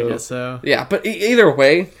point. So I guess so. Yeah, but either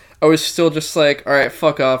way, I was still just like, all right,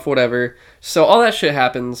 fuck off, whatever. So all that shit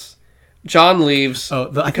happens. John leaves.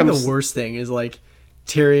 Oh, I think the worst thing is like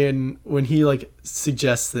Tyrion when he like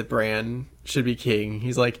suggests that Bran should be king.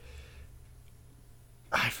 He's like,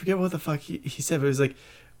 I forget what the fuck he said, but it was like,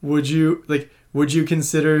 would you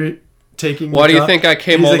consider taking... Why do you think I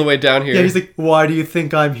came all the way down here? Yeah, he's like, why do you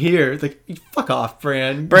think I'm here? It's like, fuck off,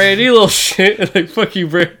 Bran. Bran, you little shit. Like, fuck you,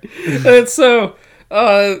 Bran. And so,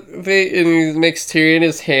 and he makes Tyrion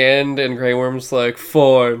his hand, and Grey Worm's like,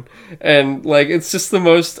 form. And, like, it's just the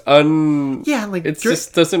most Yeah, like... It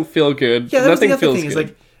just doesn't feel good. Yeah, Nothing feels thing. good. Is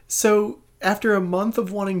like, so, after a month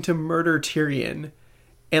of wanting to murder Tyrion,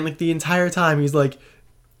 and, like, the entire time he's like,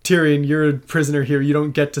 Tyrion, you're a prisoner here. You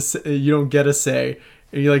don't get a say.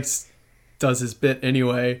 And he like does his bit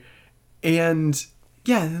anyway. And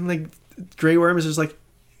yeah, and like Grey Worm is just like,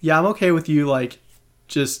 yeah, I'm okay with you like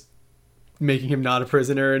just making him not a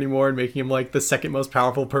prisoner anymore and making him like the second most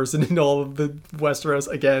powerful person in all of the Westeros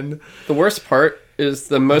again. The worst part is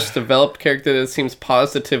the most developed character that seems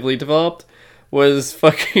positively developed was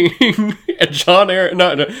fucking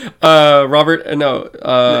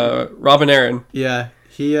Robin Aaron. Yeah.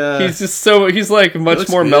 He's just he's like much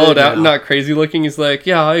more mellowed out and not crazy looking. He's like,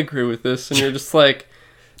 yeah, I agree with this. And you're just like,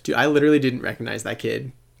 dude, I literally didn't recognize that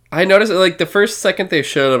kid. I noticed like the first second they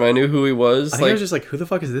showed him, I knew who he was. I was just like, who the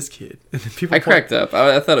fuck is this kid? And then I cracked up.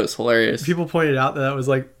 I thought it was hilarious. People pointed out that was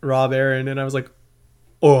like Rob Aaron, and I was like,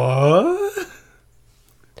 what?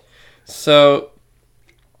 So,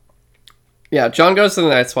 yeah, Jon goes to the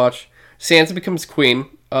Night's Watch. Sansa becomes queen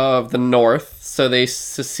of the North, so they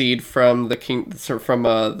secede from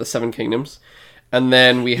the Seven Kingdoms, and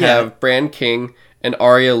then we have Bran king, and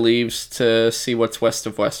Arya leaves to see what's west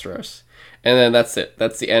of Westeros, and then that's it.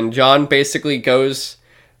 That's the end. Jon basically goes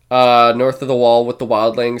north of the Wall with the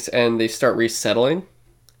wildlings, and they start resettling.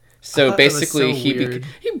 So basically,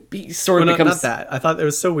 he sort of becomes. Not that. I thought it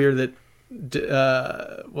was so weird that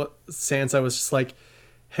Sansa was just like,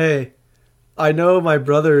 hey, I know my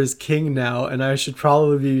brother is king now, and I should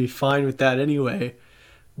probably be fine with that anyway.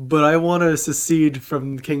 But I want to secede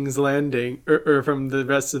from King's Landing, or from the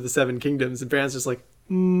rest of the Seven Kingdoms. And Bran's just like,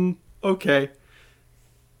 okay.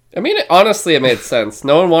 I mean, honestly, it made sense.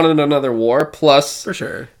 No one wanted another war. Plus, for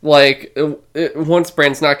sure, like once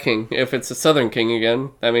Bran's not king, if it's a Southern king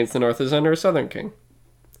again, that means the North is under a Southern king.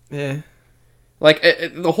 Yeah. Like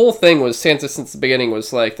the whole thing was Sansa since the beginning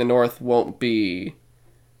was like the North won't be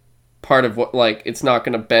part of what, like, it's not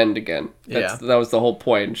going to bend again. That was the whole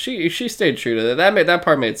point. She stayed true to that. That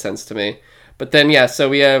part made sense to me. But then, yeah, so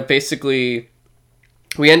we have basically,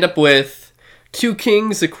 we end up with 2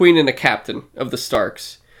 kings, a queen, and a captain of the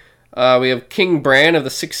Starks. We have King Bran of the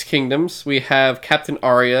Six Kingdoms. We have Captain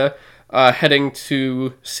Arya heading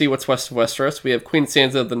to see what's west of Westeros. We have Queen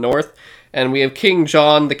Sansa of the North, and we have King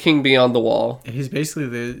Jon, the king beyond the wall. He's basically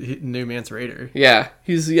the new Mance Raider. Yeah,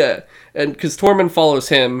 and because Tormund follows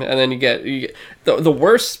him, and then you get the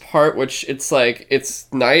worst part, which it's like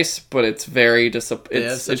it's nice, but it's very it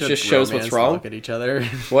just shows what's wrong. Look at each other.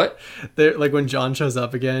 What? They're like when Jon shows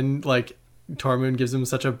up again, like Tormund gives him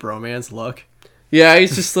such a bromance look. Yeah,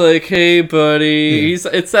 he's just like, hey, buddy.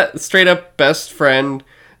 It's that straight up best friend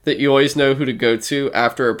that you always know who to go to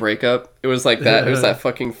after a breakup. It was like that. It was that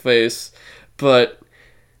fucking face. But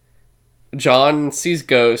Jon sees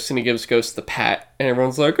Ghost, and he gives Ghost the pat, and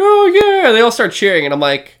everyone's like, oh, yeah. And they all start cheering, and I'm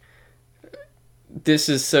like, this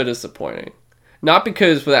is so disappointing. Not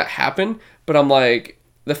because that happened, but I'm like,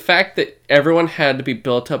 the fact that everyone had to be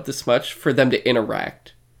built up this much for them to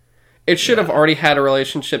interact. It should have already had a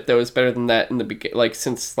relationship that was better than that in the beginning, like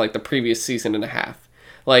since like the previous season and a half.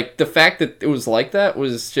 Like the fact that it was like that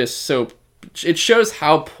was just so. It shows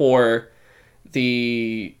how poor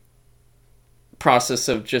the process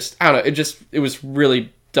of just I don't know. It was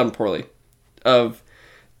really done poorly, of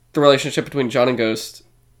the relationship between Jon and Ghost,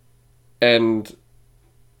 and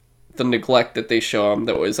the neglect that they show him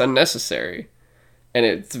that was unnecessary, and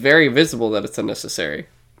it's very visible that it's unnecessary.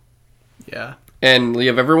 Yeah. And you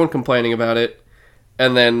have everyone complaining about it,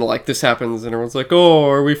 and then like this happens, and everyone's like,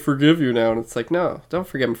 "Oh, we forgive you now." And it's like, no, don't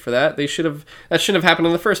forgive them for that. That shouldn't have happened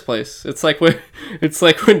in the first place. It's like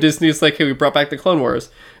when Disney's like, "Hey, we brought back the Clone Wars."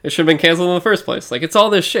 It should have been canceled in the first place. Like it's all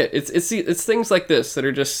this shit. It's things like this that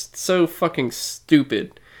are just so fucking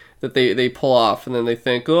stupid that they pull off, and then they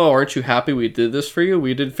think, "Oh, aren't you happy we did this for you?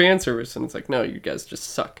 We did fan service." And it's like, no, you guys just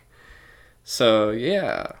suck. So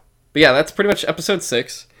yeah, but yeah, that's pretty much episode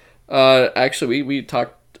 6. Actually, we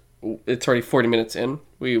talked. It's already 40 minutes in.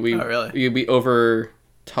 We really? We over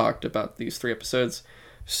talked about these 3 episodes,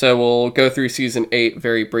 so we'll go through season 8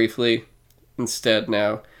 very briefly instead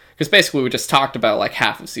now, because basically we just talked about like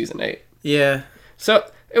half of season 8. Yeah. So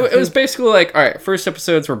it was basically like, all right, first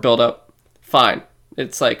episodes were build up, fine.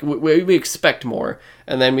 It's like we expect more,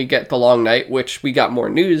 and then we get the long night, which we got more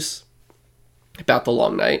news about the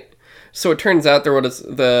long night. So it turns out there was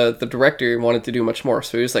the director wanted to do much more.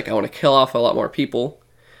 So he was like, I want to kill off a lot more people.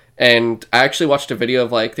 And I actually watched a video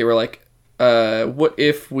of like, they were like, what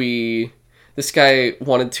if this guy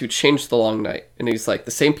wanted to change the long night. And he's like,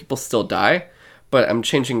 the same people still die, but I'm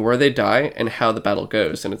changing where they die and how the battle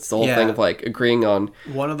goes. And it's the whole thing of like agreeing on.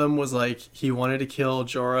 One of them was like, he wanted to kill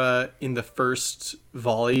Jorah in the first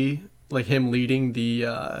volley, like him leading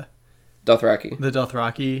the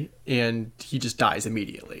Dothraki, and he just dies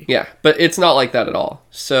immediately. Yeah, but it's not like that at all.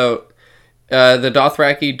 So the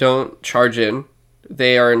Dothraki don't charge in.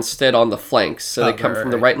 They are instead on the flanks. So they come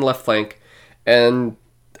from the right and left flank. And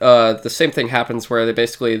the same thing happens where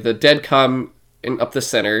the dead come up the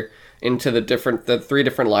center into the 3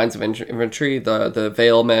 different lines of infantry, the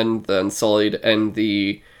Vale men, the Unsullied, and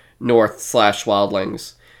the North /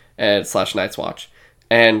 Wildlings and / Night's Watch.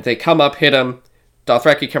 And they come up, hit them.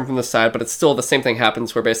 Dothraki come from the side, but it's still the same thing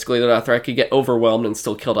happens where basically the Dothraki get overwhelmed and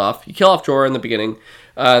still killed off. You kill off Jorah in the beginning,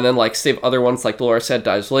 and then like save other ones, like Dolores said,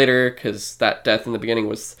 dies later, because that death in the beginning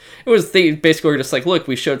they basically were just like, look,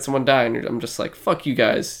 we showed someone die, and I'm just like, fuck you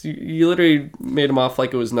guys. You literally made him off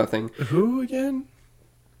like it was nothing. Who again?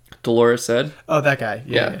 Dolores said. Oh, that guy.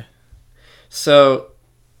 Yeah. So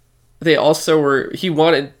they also he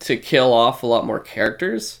wanted to kill off a lot more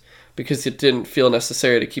characters, because it didn't feel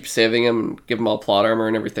necessary to keep saving him and give him all plot armor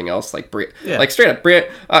and everything else. Like like straight up, Brienne.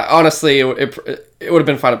 Honestly, it would have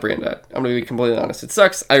been fine if Brienne died. I'm gonna be completely honest. It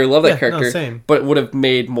sucks. I love that character, but it would have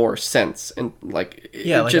made more sense. And like,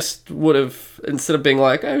 just would have, instead of being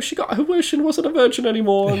like, oh, she got her wish and wasn't a virgin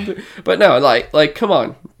anymore. But no, like, come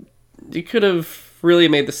on, you could have really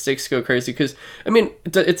made the stakes go crazy. Because I mean,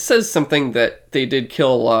 it says something that they did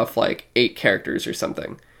kill off like 8 characters or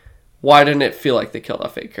something. Why didn't it feel like they killed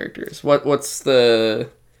off 8 characters? What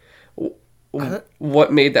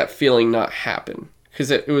made that feeling not happen? Because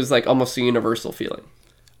it was like almost a universal feeling.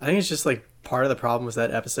 I think it's just like part of the problem was that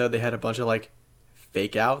episode they had a bunch of like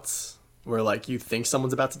fake outs where like you think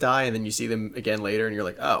someone's about to die and then you see them again later and you're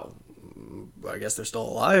like, oh, I guess they're still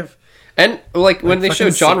alive. And like when they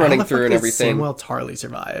showed Jon running through and everything. Samuel Tarly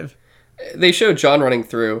survive. They showed Jon running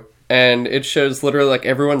through. And it shows literally like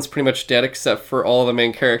everyone's pretty much dead except for all the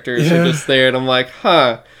main characters are just there. And I'm like,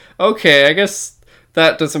 okay, I guess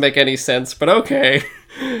that doesn't make any sense, but okay.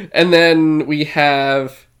 And then we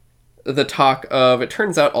have the talk of, it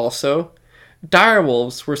turns out also,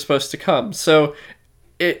 direwolves were supposed to come. So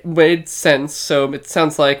it made sense. So it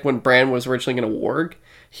sounds like when Bran was originally going to warg,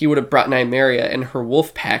 he would have brought Nymeria and her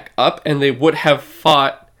wolf pack up, and they would have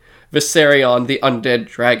fought Viserion, the undead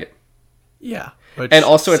dragon. Yeah. And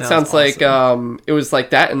also, it sounds like awesome. it was like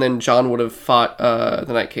that, and then Jon would have fought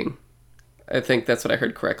the Night King. I think that's what I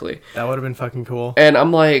heard correctly. That would have been fucking cool. And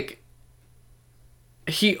I'm like,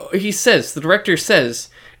 he says, the director says,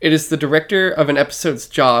 it is the director of an episode's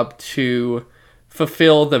job to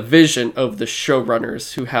fulfill the vision of the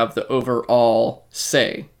showrunners who have the overall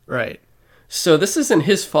say. Right. So this isn't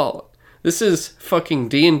his fault. This is fucking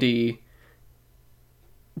D&D,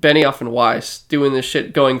 Benioff and Weiss doing this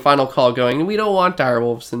shit, going final call, going, we don't want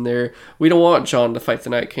direwolves in there. We don't want Jon to fight the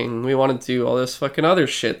Night King. We want to do all this fucking other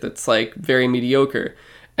shit that's like very mediocre.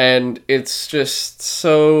 And it's just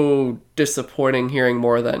so disappointing hearing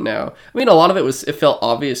more of that now. I mean, a lot of it felt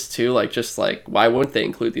obvious too, like just like, why wouldn't they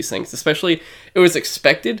include these things? Especially, it was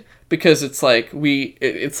expected because it's like we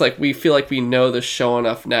feel like we know the show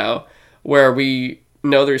enough now where we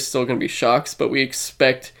know there's still going to be shocks, but we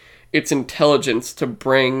expect its intelligence to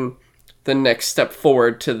bring the next step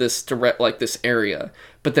forward to this this area.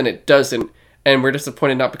 But then it doesn't. And we're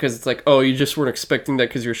disappointed not because it's like, oh, you just weren't expecting that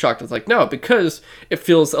because you're shocked. It's like, no, because it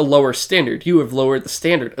feels a lower standard. You have lowered the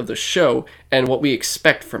standard of the show and what we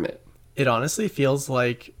expect from it. It honestly feels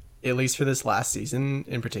like, at least for this last season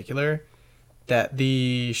in particular, that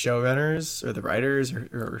the showrunners or the writers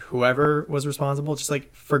or whoever was responsible just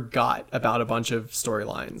like forgot about a bunch of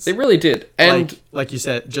storylines. They really did. And like you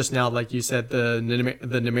said just now, like you said, the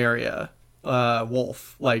Nymeria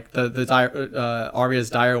wolf, like the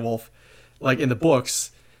Arya's dire wolf, like in the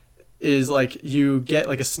books, is like you get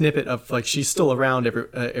like a snippet of like she's still around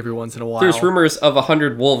every once in a while. There's rumors of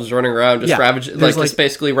 100 wolves running around, just ravaging, like just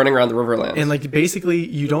basically running around the Riverlands. And like basically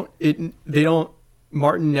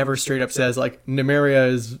Martin never straight up says like Nymeria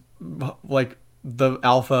is like the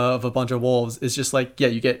alpha of a bunch of wolves. It's just like, yeah,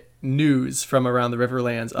 you get news from around the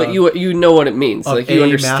Riverlands. But you know what it means. Like you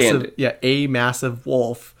understand it. Yeah, a massive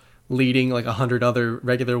wolf leading like 100 other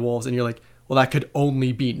regular wolves, and you're like, well, that could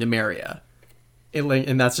only be Nymeria.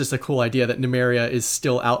 And that's just a cool idea that Nymeria is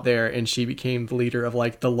still out there, and she became the leader of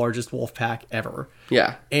like the largest wolf pack ever.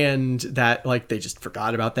 Yeah, and that like they just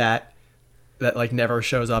forgot about that. That like never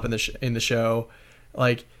shows up in the show.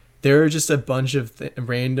 Like there are just a bunch of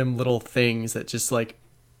random little things that just like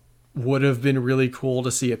would have been really cool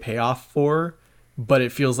to see a payoff for, but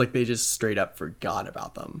it feels like they just straight up forgot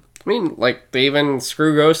about them. I mean, like, they even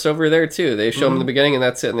screw Ghost over there, too. They show him in the beginning, and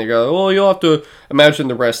that's it. And they go, oh, you'll have to imagine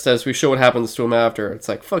the rest as we show what happens to him after. It's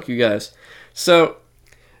like, fuck you guys. So,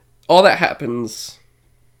 all that happens.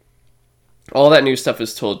 All that new stuff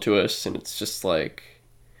is told to us, and it's just like,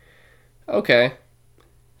 okay.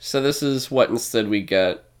 So this is what instead we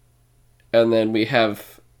get. And then we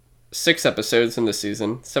have 6 episodes in this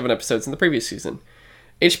season, 7 episodes in the previous season.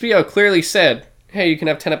 HBO clearly said, hey, you can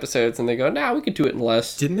have 10 episodes, and they go, nah, we could do it in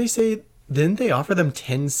less. Didn't they offer them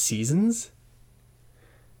 10 seasons?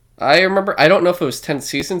 I remember, I don't know if it was 10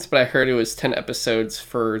 seasons, but I heard it was 10 episodes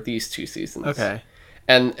for these 2 seasons. Okay.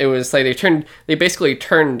 And it was like, they basically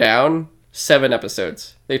turned down 7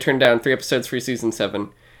 episodes. They turned down 3 episodes for season 7,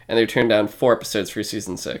 and they turned down 4 episodes for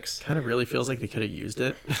season 6. Kind of really feels like they could have used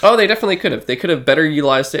it. Oh, they definitely could have. They could have better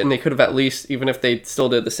utilized it, and they could have at least, even if they still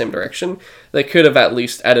did the same direction, they could have at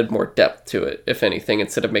least added more depth to it, if anything,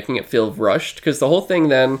 instead of making it feel rushed. Because the whole thing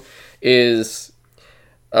then is,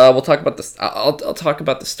 we'll talk about this. I'll talk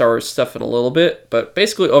about the Star Wars stuff in a little bit, but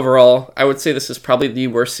basically overall, I would say this is probably the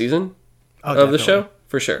worst season of the show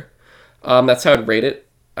for sure. That's how I'd rate it.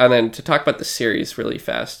 And then to talk about the series really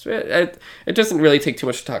fast, it doesn't really take too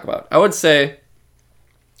much to talk about. I would say,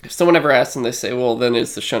 if someone ever asks and they say, well, then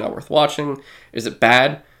is the show not worth watching? Is it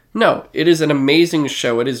bad? No, it is an amazing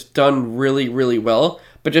show. It is done really, really well.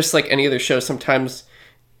 But just like any other show, sometimes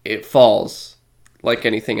it falls like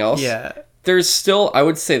anything else. Yeah. There's still, I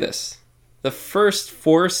would say this, the first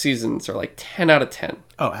 4 seasons are like 10 out of 10.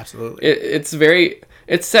 Oh, absolutely.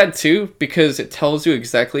 It's sad too, because it tells you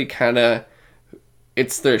exactly kind of,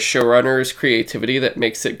 it's the showrunner's creativity that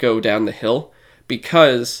makes it go down the hill,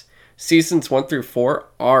 because seasons 1 through 4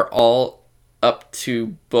 are all up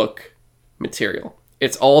to book material.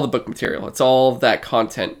 It's all the book material. It's all of that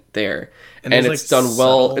content there. And it's done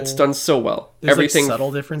well. It's done so well. There's everything, like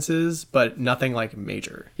subtle differences, but nothing like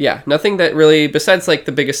major. Yeah, nothing that really, besides like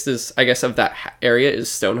the biggest is, I guess, of that area is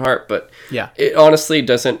Stoneheart, but yeah, it honestly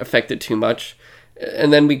doesn't affect it too much.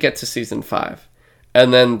 And then we get to season 5.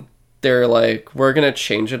 And then they're like, we're going to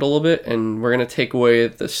change it a little bit, and we're going to take away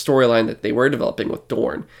the storyline that they were developing with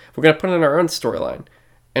Dorne. We're going to put in our own storyline.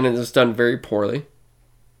 And it is done very poorly.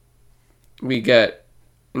 We get,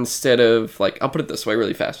 instead of, like, I'll put it this way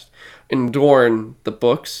really fast. In Dorne, the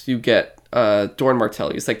books, you get Dorne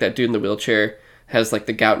Martelli. He's like that dude in the wheelchair, has, like,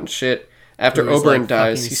 the gout and shit. After Oberyn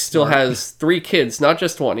dies, he still has 3 kids, not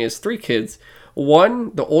just one. He has 3 kids.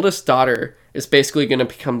 One, the oldest daughter, is basically going to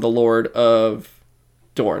become the Lord of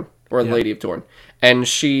Dorne, or the Lady of Dorne. And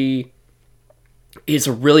she is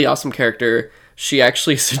a really awesome character. She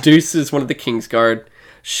actually seduces one of the Kingsguard.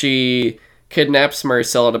 She kidnaps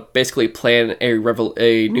Maricela to basically plan a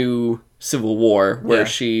new civil war where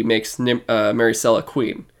she makes Maricela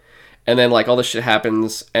queen. And then, like, all this shit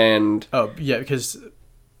happens, and... Oh, yeah, because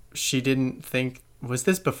she didn't think... Was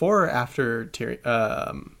this before or after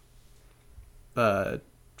Tyrion?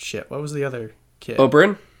 Shit, what was the other kid?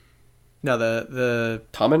 Oberyn? No, the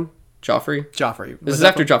Tommen? Joffrey. This is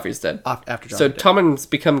after Joffrey's dead. After Joffrey. So Tommen's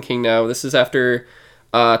become king now. This is after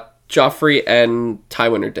Joffrey and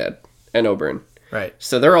Tywin are dead, and Oberyn. Right.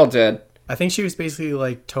 So they're all dead. I think she was basically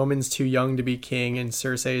like, Tommen's too young to be king, and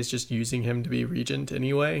Cersei is just using him to be regent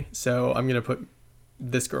anyway. So I'm gonna put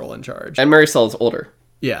this girl in charge. And Maricela's older.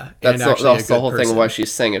 Yeah, that's the whole thing of why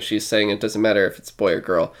she's saying it. She's saying it doesn't matter if it's boy or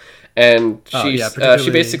girl. And she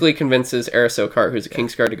basically convinces Eris Okar, who's a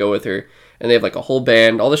Kingsguard, to go with her. And they have like a whole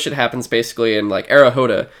band. All this shit happens basically, and like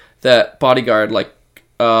Arahoda, that bodyguard, like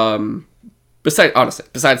besides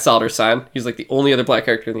Salladhor Saan, he's like the only other black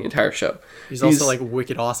character in the entire show. He's also like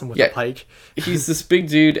wicked awesome with a pike. He's this big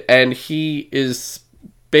dude, and he is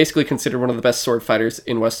basically considered one of the best sword fighters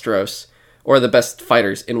in Westeros, or the best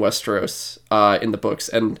fighters in Westeros in the books.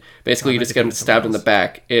 And basically you just get him stabbed in the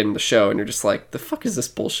back in the show, and you're just like, the fuck is this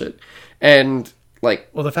bullshit? And like,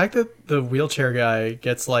 well, the fact that the wheelchair guy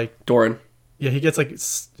gets like Doran. Yeah, he gets like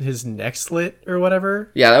his neck slit or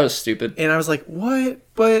whatever. Yeah, that was stupid. And I was like, what?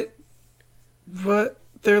 But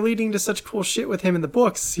they're leading to such cool shit with him in the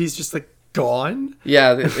books. He's just like gone.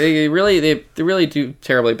 Yeah, they really do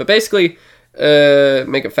terribly. But basically,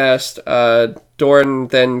 make it fast. Doran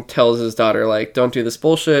then tells his daughter, like, don't do this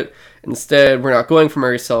bullshit. Instead, we're not going for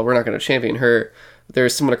Maricela. We're not going to champion her.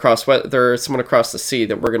 There's someone across the sea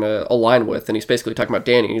that we're going to align with. And he's basically talking about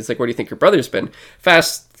Dany. He's like, where do you think your brother's been?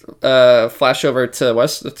 Flash over to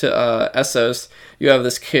Essos. You have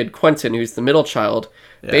this kid, Quentin, who's the middle child,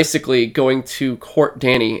 basically going to court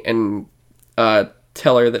Dany and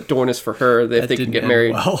tell her that Dorne is for her, that if they can get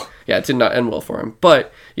married. Well. Yeah, it did not end well for him.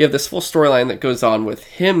 But you have this full storyline that goes on with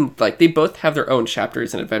him. Like, they both have their own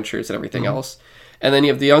chapters and adventures and everything else. And then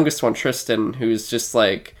you have the youngest one, Tristan, who's just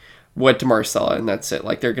like wed to Marcella, and that's it.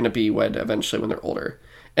 Like, they're going to be wed eventually when they're older.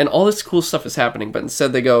 And all this cool stuff is happening, but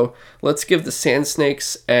instead they go, let's give the Sand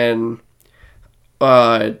Snakes and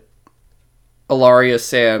Ilaria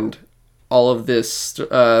Sand all of this,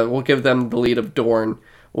 we'll give them the lead of Dorne,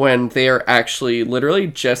 when they are actually literally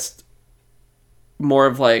just more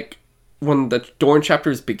of like, when the Dorne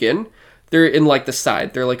chapters begin, they're in like the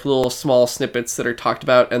side. They're like little small snippets that are talked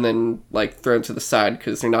about and then like thrown to the side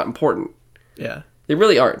because they're not important. Yeah. They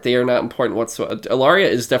really aren't. They are not important whatsoever. Ilaria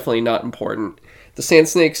is definitely not important. The Sand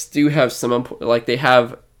Snakes do have some, like, they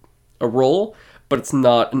have a role, but it's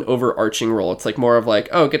not an overarching role. It's like more of like,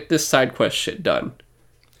 oh, get this side quest shit done.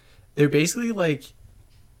 They're basically like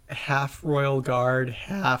half Royal Guard,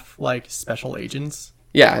 half like special agents.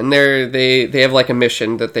 Yeah, and they have like a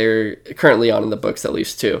mission that they're currently on in the books, at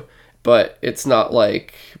least too. But it's not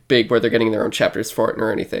like big where they're getting their own chapters for it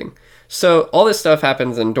or anything. So all this stuff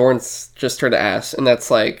happens, and Dorne's just turned to ass, and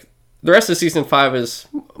that's like, the rest of season 5 is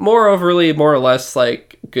more or less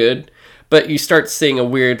like good, but you start seeing a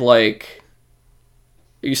weird, like,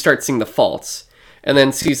 you start seeing the faults. And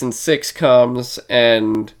then season 6 comes,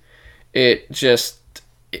 and it just,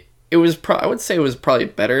 it was, I would say it was probably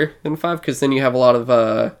better than 5, because then you have a lot of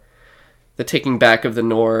the taking back of the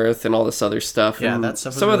North and all this other stuff. Yeah, and that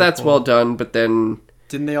stuff was some really of that's cool. well done, but then...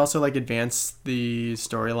 Didn't they also like advance the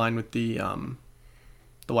storyline with the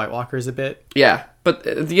White Walkers a bit? Yeah, but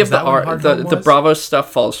the Bravos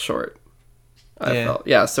stuff falls short. I felt.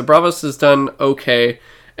 Yeah, so Bravos is done okay,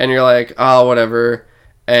 and you're like, oh, whatever.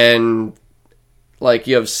 And like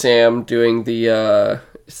you have Sam doing the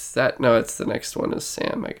it's the next one is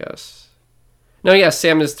Sam, I guess. No, yeah,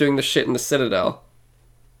 Sam is doing the shit in the Citadel.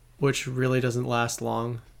 Which really doesn't last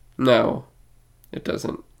long. No, it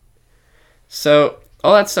doesn't. So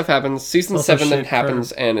all that stuff happens. Season 7 then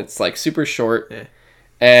happens, and it's like super short. Yeah.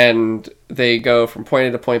 And they go from point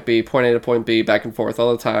A to point B, back and forth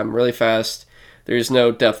all the time, really fast. There's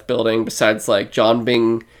no depth building besides like Jon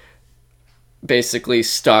being basically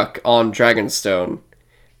stuck on Dragonstone.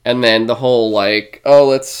 And then the whole like, oh,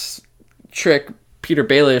 let's trick Peter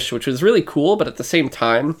Baelish, which was really cool, but at the same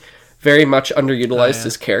time, very much underutilized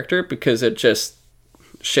his character because it just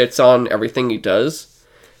shits on everything he does.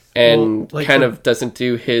 And kind of doesn't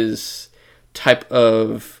do his type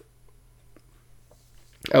of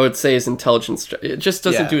I would say his intelligence. It just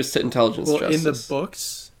doesn't do his intelligence justice. In the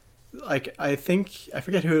books, like I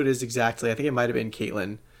forget who it is exactly. I think it might have been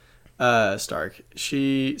Caitlin Stark.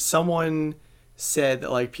 Someone said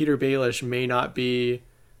that like Peter Baelish may not be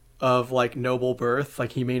of like noble birth,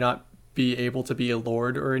 like he may not be able to be a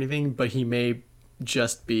lord or anything, but he may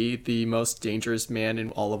just be the most dangerous man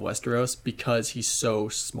in all of Westeros because he's so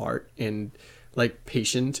smart and like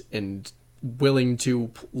patient and willing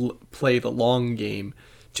to play the long game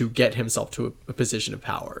to get himself to a position of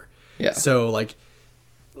power. Yeah. So like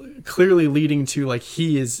clearly leading to like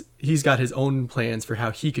he's got his own plans for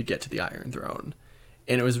how he could get to the Iron Throne.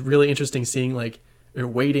 And it was really interesting seeing like, or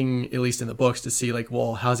waiting at least in the books to see like,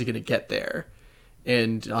 well, how's he going to get there?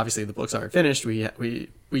 And obviously the books aren't finished.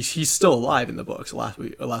 He's still alive in the books. Last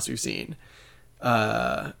we've seen.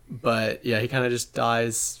 But yeah, he kind of just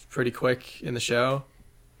dies pretty quick in the show.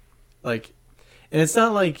 Like, and it's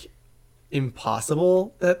not like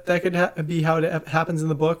impossible that could be how it happens in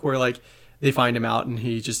the book, where like they find him out and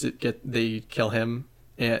they kill him,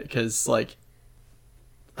 because like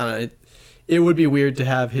I don't know, it would be weird to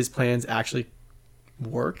have his plans actually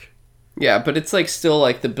work. Yeah, but it's like still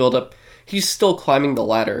like the build up. He's still climbing the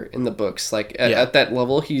ladder in the books. Like at that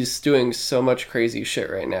level, he's doing so much crazy shit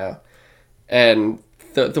right now, and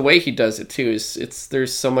the way he does it too is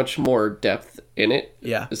there's so much more depth in it.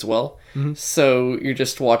 As well. Mm-hmm. So you're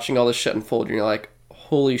just watching all this shit unfold, and you're like,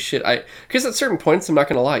 holy shit! Because at certain points, I'm not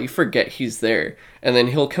gonna lie, you forget he's there, and then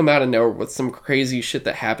he'll come out of nowhere with some crazy shit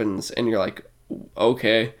that happens, and you're like,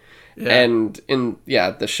 okay. Yeah. And in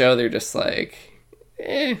the show, they're just like,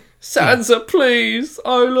 Sansa, please,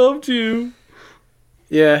 I loved you.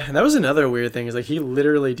 Yeah, and that was another weird thing, is like he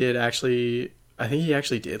literally did actually. I think he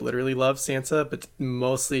actually did literally love Sansa, but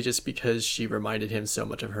mostly just because she reminded him so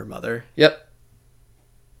much of her mother. Yep.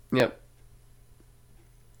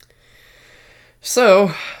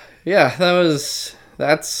 So, yeah,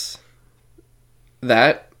 that's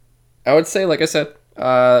that. I would say, like I said,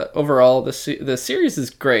 overall, the series is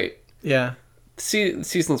great. Yeah.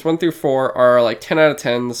 Seasons 1 through 4 are like 10 out of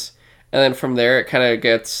 10s, and then from there it kind of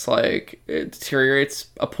gets like, it deteriorates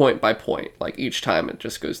a point by point. Like each time it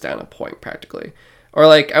just goes down a point practically. Or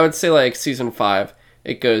like, I would say like season 5,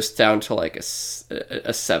 it goes down to like a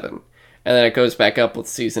 7. And then it goes back up with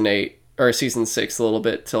season 8 or season 6 a little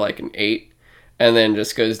bit to like an 8. And then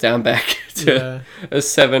just goes down back to a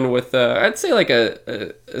 7 with, I'd say like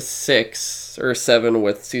a 6 or 7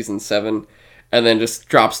 with season 7. And then just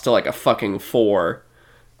drops to like a fucking 4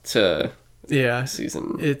 to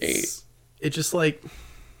season 8. It just like,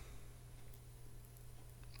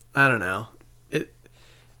 I don't know.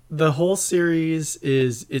 The whole series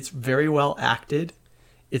it's very well acted.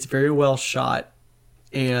 It's very well shot.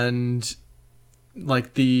 And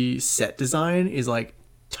like the set design is like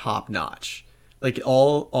top notch. Like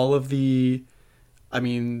all of the, I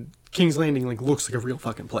mean, King's Landing like looks like a real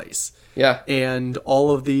fucking place. Yeah. And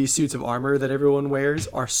all of the suits of armor that everyone wears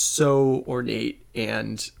are so ornate,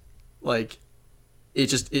 and like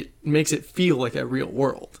it makes it feel like a real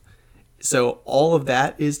world. So all of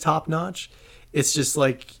that is top notch. It's just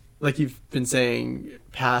like you've been saying,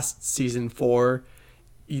 past season 4,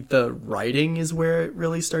 the writing is where it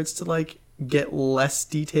really starts to like get less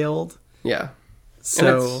detailed. Yeah.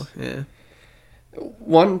 So, yeah.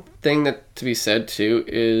 One thing that to be said too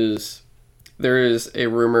is there is a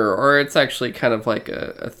rumor, or it's actually kind of like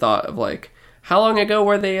a thought of like, how long ago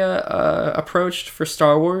were they approached for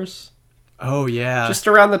Star Wars? Oh yeah, just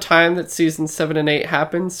around the time that season 7 and 8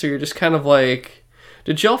 happened. So you're just kind of like,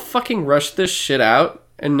 did y'all fucking rush this shit out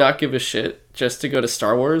and not give a shit just to go to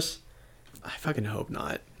Star Wars? I fucking hope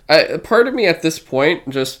not. Part of me at this point,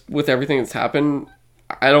 just with everything that's happened,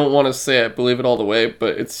 I don't want to say I believe it all the way,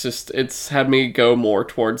 but it's had me go more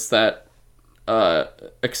towards that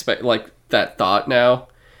that thought now,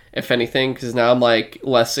 if anything, because now I'm like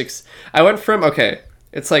less I went from, okay,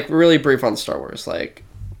 it's like really brief on Star Wars, like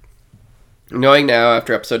knowing now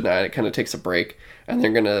after episode 9 it kind of takes a break and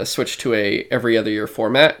they're gonna switch to a every other year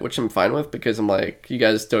format, which I'm fine with, because I'm like, you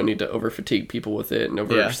guys don't need to over fatigue people with it and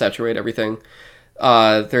oversaturate everything.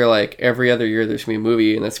 They're like, every other year there's gonna be a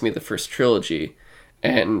movie, and that's gonna be the first trilogy.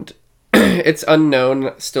 And it's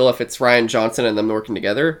unknown still if it's Rian Johnson and them working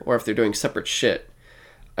together, or if they're doing separate shit.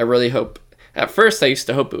 I really hope... At first, I used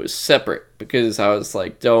to hope it was separate, because I was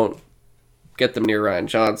like, don't get them near Rian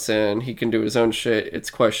Johnson. He can do his own shit. It's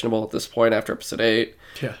questionable at this point after episode 8.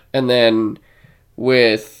 Yeah. And then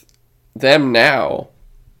with them now,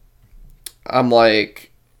 I'm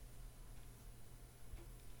like,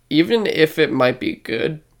 even if it might be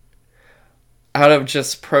good, out of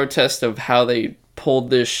just protest of how they pulled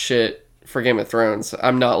this shit for Game of Thrones.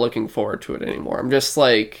 I'm not looking forward to it anymore. I'm just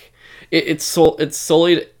like, it's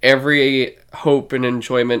sullied every hope and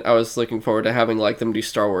enjoyment I was looking forward to having like them do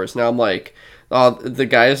Star Wars. Now I'm like, oh, the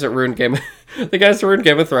guys that ruined Game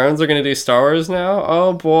of Thrones are gonna do Star Wars now.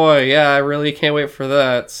 Oh boy, yeah, I really can't wait for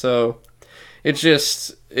that. So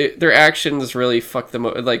their actions really fuck them.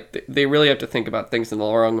 Like they really have to think about things in the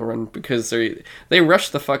long run because they rush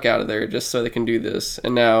the fuck out of there just so they can do this.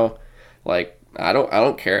 And now, like, I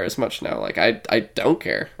don't care as much now. Like I don't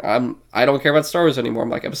care. I don't care about Star Wars anymore. I'm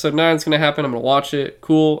like, episode 9 is gonna happen. I'm gonna watch it.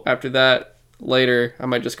 Cool. After that, later I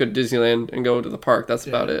might just go to Disneyland and go to the park. That's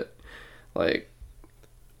about it. Like,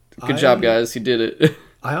 good job, guys. You did it.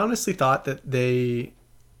 I honestly thought that they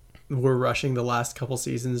were rushing the last couple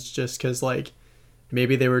seasons just because, like,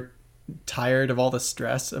 maybe they were tired of all the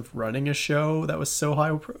stress of running a show that was so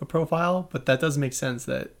high profile. But that does make sense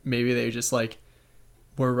that maybe they just, like,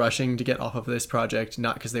 were rushing to get off of this project,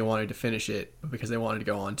 not because they wanted to finish it, but because they wanted to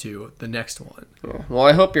go on to the next one. Yeah. Well,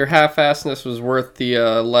 I hope your half-assedness was worth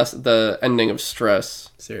the ending of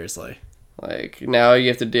stress. Seriously. Like, now you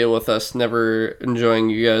have to deal with us never enjoying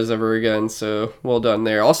you guys ever again, so well done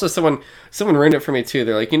there. Also, someone ruined it for me, too.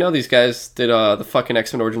 They're like, these guys did the fucking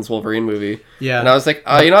X-Men Origins Wolverine movie. Yeah. And I was like,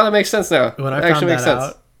 that makes sense now. When I found that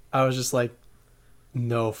out, I was just like,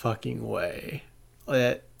 no fucking way.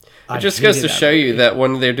 It just goes to show you that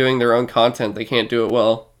when they're doing their own content, they can't do it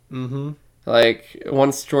well. Mm-hmm. Like,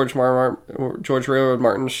 once George Railroad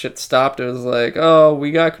Martin's shit stopped, it was like, oh,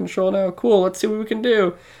 we got control now. Cool, let's see what we can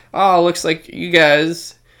do. Oh, looks like you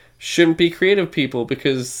guys shouldn't be creative people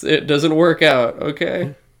because it doesn't work out,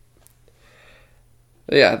 okay?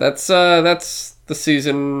 Yeah, that's the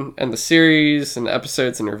season and the series and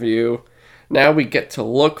episodes in review. Now we get to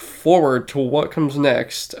look forward to what comes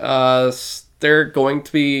next. They're going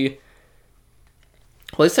to be...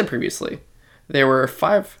 Well, I said previously, there were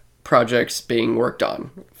 5 projects being worked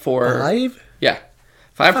on. 5? Yeah.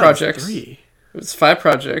 5 projects. 3. It was 5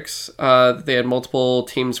 projects. They had multiple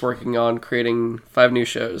teams working on creating 5 new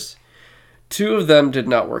shows. 2 of them did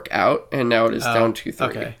not work out, and now it is down to 3.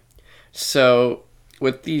 Okay. So,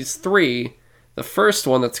 with these 3, the first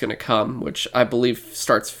one that's going to come, which I believe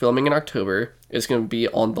starts filming in October, is going to be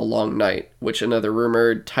on The Long Night, which another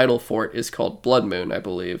rumored title for it is called Blood Moon, I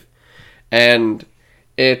believe. And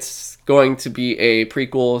it's going to be a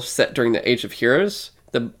prequel set during the Age of Heroes.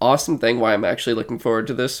 The awesome thing why I'm actually looking forward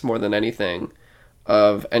to this more than anything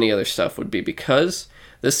of any other stuff would be because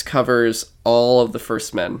this covers all of the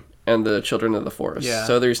First Men and the Children of the Forest. Yeah.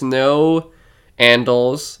 So there's no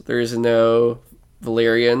Andals, there's no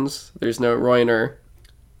Valyrians, there's no Rhoynar.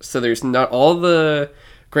 So there's not all the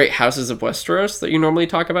great houses of Westeros that you normally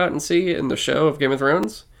talk about and see in the show of Game of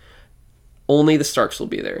Thrones. Only the Starks will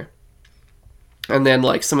be there. And then,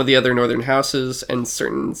 like, some of the other northern houses and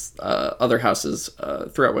certain other houses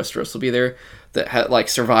throughout Westeros will be there that had,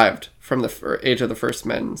 survived from the Age of the First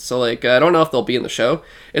Men. So, I don't know if they'll be in the show.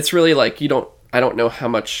 It's really, I don't know how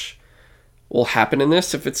much will happen in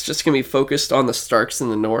this, if it's just going to be focused on the Starks in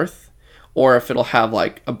the north, or if it'll have,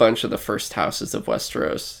 a bunch of the first houses of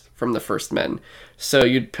Westeros from the First Men. So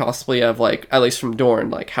you'd possibly have, at least from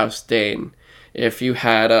Dorne, House Dane. If you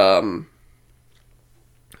had the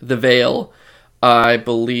Vale... I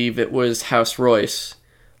believe it was House Royce,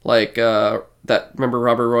 remember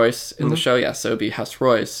Robert Royce in the show? Yeah, so it'd be House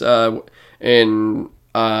Royce. In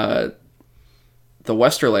the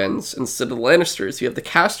Westerlands, instead of the Lannisters, you have the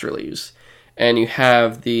Casterlys, and you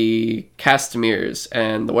have the Castemirs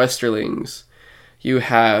and the Westerlings. You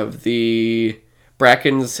have the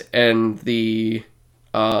Brackens and the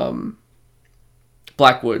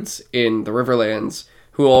Blackwoods in the Riverlands,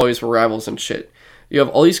 who always were rivals and shit. You have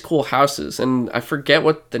all these cool houses, and I forget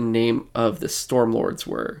what the name of the Stormlords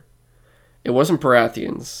were. It wasn't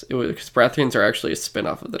Baratheons. It was because Baratheons are actually a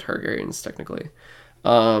spin-off of the Targaryens, technically.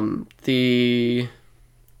 It's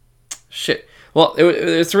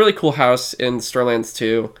a really cool house in Stormlands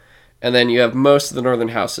too. And then you have most of the northern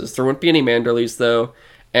houses. There won't be any Manderleys, though.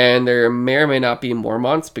 And there may or may not be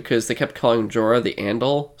Mormonts, because they kept calling Jorah the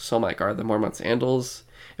Andal. So I'm like, are the Mormonts Andals?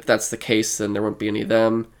 If that's the case, then there won't be any of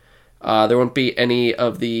them. There won't be any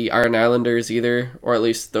of the Iron Islanders either, or at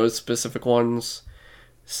least those specific ones.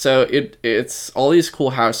 So it's all these cool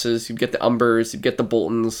houses. You get the Umbers, you get the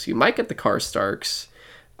Boltons, you might get the Karstarks,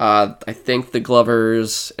 I think the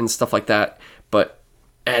Glovers and stuff like that.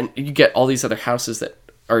 And you get all these other houses that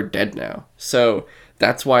are dead now. So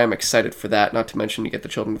that's why I'm excited for that. Not to mention you get the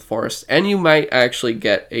Children of the Forest, and you might actually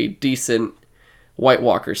get a decent White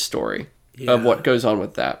Walker story. Yeah, of what goes on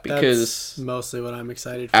with that, because that's mostly what I'm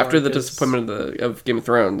excited for. After the disappointment of Game of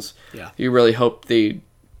Thrones, you really hope they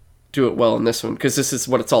do it well in this one, because this is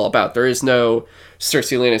what it's all about. There is no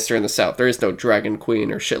Cersei Lannister in the South. There is no Dragon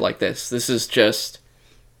Queen or shit like this. This is just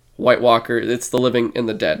White Walker. It's the living and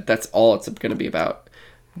the dead. That's all it's going to be about.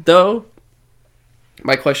 Though,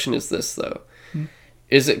 my question is this, though.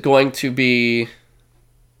 Is it going to be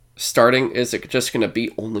starting, is it just going to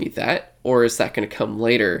be only that? Or is that going to come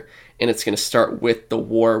later, and it's going to start with the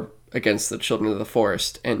war against the Children of the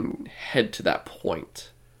Forest and head to that point?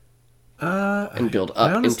 And build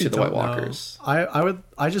up into the White Walkers.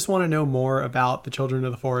 I just want to know more about the Children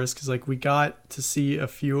of the Forest, because like we got to see a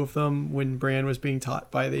few of them when Bran was being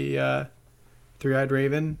taught by the Three-Eyed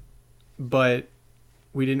Raven, but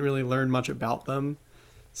we didn't really learn much about them.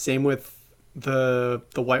 Same with the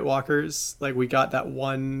White Walkers. Like we got that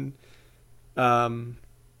one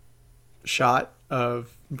shot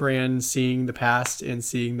of Bran seeing the past and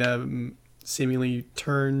seeing them seemingly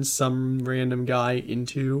turn some random guy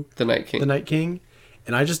into the Night King.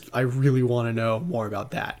 And I really want to know more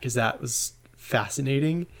about that, because that was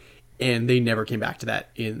fascinating, and they never came back to that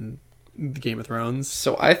in the Game of Thrones.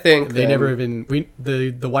 So I think they never even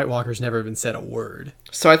the White Walkers never even said a word.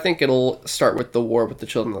 So I think it'll start with the war with the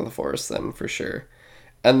Children of the Forest then, for sure.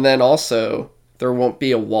 And then also there won't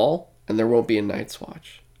be a wall, and there won't be a Night's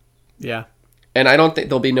Watch. Yeah. And I don't think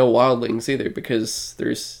there'll be no wildlings either, because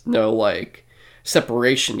there's no, like,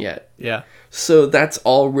 separation yet. Yeah. So that's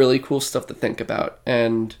all really cool stuff to think about.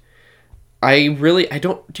 And do you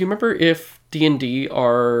remember if D&D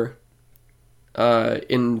are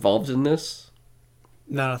involved in this?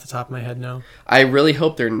 Not off the top of my head, no. I really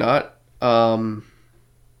hope they're not. Because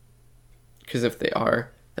if they are,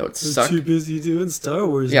 that would suck. They're too busy doing Star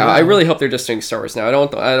Wars. Yeah, now. I really hope they're just doing Star Wars now. I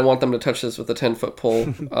don't want them to touch this with a 10-foot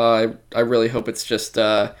pole. I really hope it's just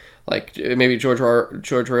like maybe George R.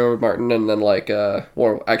 R. Martin, and then like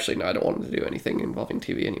well, actually no, I don't want them to do anything involving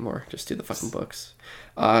TV anymore. Just do the fucking books.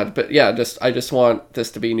 But yeah, I just want this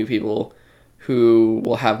to be new people who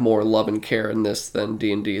will have more love and care in this than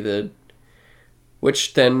D&D did.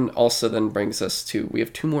 Which then also then brings us to, we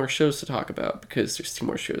have 2 more shows to talk about, because there's 2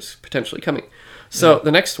 more shows potentially coming. So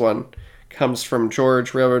the next one comes from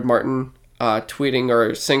George Railroad Martin, tweeting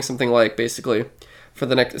or saying something like, basically, for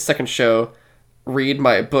the second show, read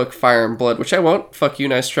my book Fire and Blood, which I won't. Fuck you,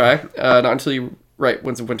 nice try. Not until you write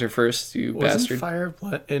Winds of Winter first, you bastard. Wasn't Fire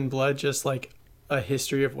and Blood just like a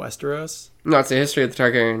history of Westeros? No, it's a history of the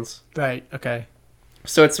Targaryens. Right. Okay.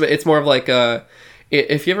 So it's more of like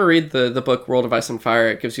if you ever read the book World of Ice and Fire,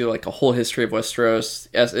 it gives you like a whole history of Westeros.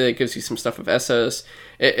 It gives you some stuff of Essos.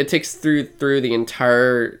 It takes through the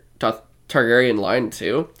entire Targaryen line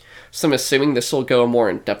too. So I'm assuming this will go more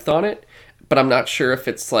in depth on it, but I'm not sure if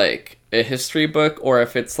it's like a history book or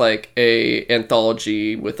if it's like a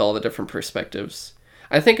anthology with all the different perspectives.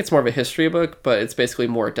 I think it's more of a history book, but it's basically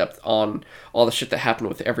more depth on all the shit that happened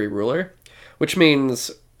with every ruler, which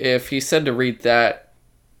means if he said to read that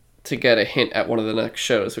to get a hint at one of the next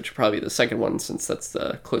shows, which would probably be the second one since that's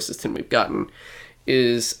the closest hint we've gotten,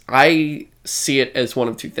 is I see it as one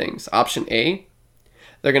of 2 things. Option A,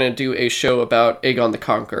 they're going to do a show about Aegon the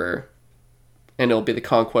Conqueror, and it'll be the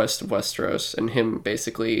conquest of Westeros and him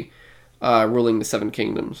basically ruling the 7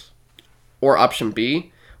 kingdoms. Or option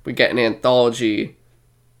B, we get an anthology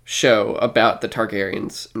show about the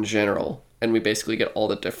Targaryens in general, and we basically get all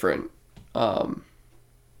the different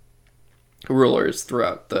rulers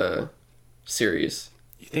throughout the series.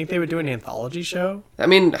 You think they would do an anthology show? I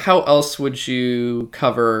mean, how else would you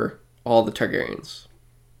cover all the Targaryens?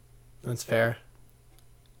 That's fair.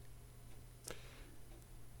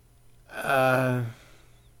 I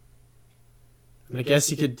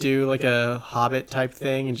guess you could do like a Hobbit type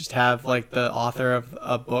thing and just have like the author of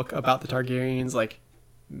a book about the Targaryens like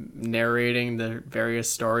narrating the various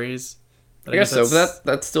stories. I guess so, but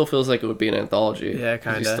that still feels like it would be an anthology. Yeah,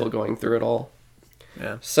 kind of. He's still going through it all.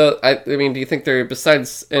 Yeah. So, I mean, do you think there,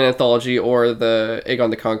 besides an anthology or the Aegon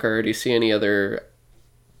the Conqueror, do you see any other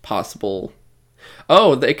possible...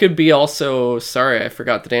 Oh, it could be also... Sorry, I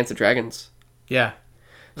forgot. The Dance of Dragons. Yeah.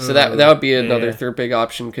 So that would be another third big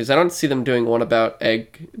option, because I don't see them doing one about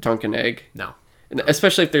Duncan Egg. No. And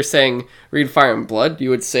especially if they're saying, read Fire and Blood, you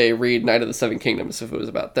would say, read Night of the 7 Kingdoms if it was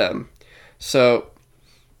about them. So...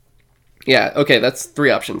 Yeah, okay, that's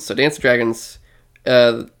 3 options. So Dance of Dragons,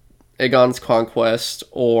 Aegon's Conquest,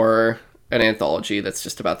 or an anthology that's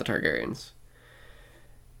just about the Targaryens.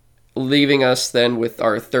 Leaving us then with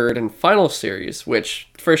our third and final series, which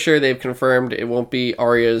for sure they've confirmed it won't be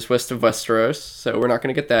Arya's West of Westeros, so we're not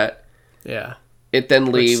going to get that. Yeah. It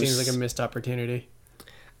then leaves... Which seems like a missed opportunity.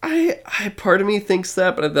 I part of me thinks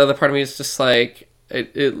that, but the other part of me is just like,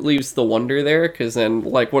 it leaves the wonder there, because then,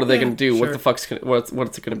 like, what are they going to do? Sure. What the fuck's what's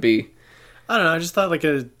it going to be? I don't know. I just thought like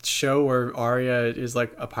a show where Arya is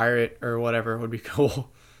like a pirate or whatever would be cool.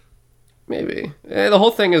 Maybe. The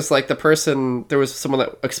whole thing is like there was someone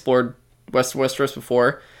that explored Westeros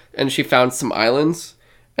before, and she found some islands,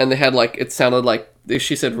 and they had like, it sounded like,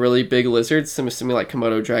 she said really big lizards, I'm assuming like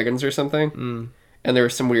Komodo dragons or something. Mm. And there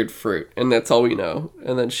was some weird fruit, and that's all we know.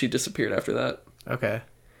 And then she disappeared after that. Okay.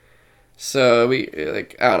 So we,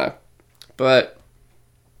 like, I don't know. But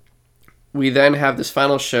we then have this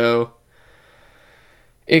final show.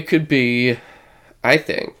 It could be, I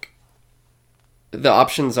think, the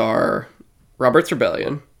options are Robert's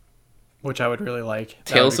Rebellion, which I would really like.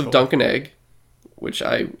 Tales of Dunk and Egg, which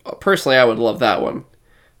I would love that one.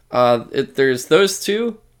 There's those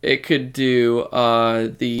two. It could do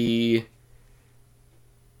the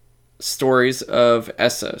stories of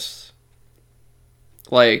Essos.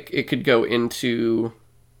 Like, it could go into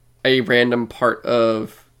a random part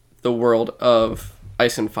of the world of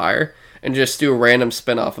Ice and Fire and just do a random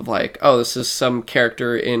spin-off of like, oh, this is some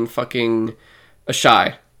character in fucking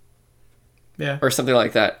Ashai. Yeah. Or something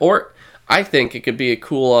like that. Or I think it could be a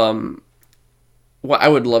cool, what I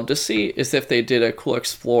would love to see is if they did a cool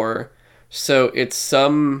Explorer. So it's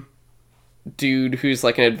some dude who's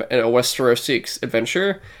like a Westerosi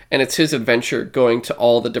adventurer, and it's his adventure going to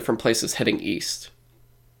all the different places heading east.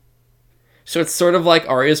 So it's sort of like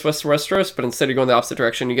Arya's Westeros, but instead of going the opposite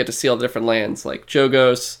direction, you get to see all the different lands, like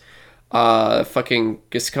Jogos, fucking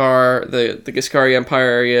Giscard, the Giscari Empire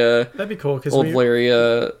area. That'd be cool, because Old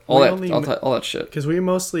Valyria, all that shit. Because we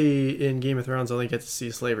mostly, in Game of Thrones, only get to see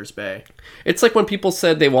Slaver's Bay. It's like when people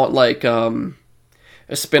said they want like a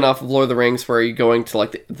spin-off of Lord of the Rings where you're going to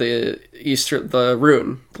like the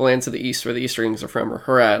Rune, the lands of the East where the East Rings are from, or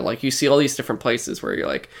Harad. Like, you see all these different places where you're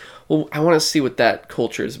like, well, I want to see what that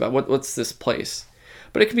culture is about. What's this place?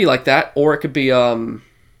 But it could be like that, or it could be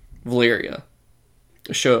Valyria,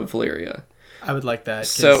 a show of Valyria. I would like that,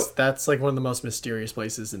 because so, that's like one of the most mysterious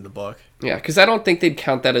places in the book. Yeah, because I don't think they'd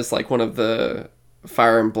count that as like one of the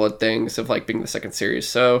Fire and Blood things of like being the second series.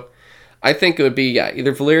 So I think it would be,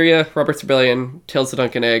 either Valyria, Robert's Rebellion, Tales of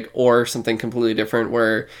Dunk and Egg, or something completely different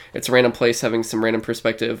where it's a random place having some random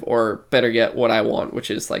perspective, or better yet, what I want,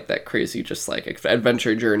 which is like that crazy, just like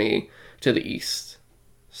adventure journey to the east.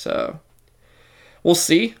 So we'll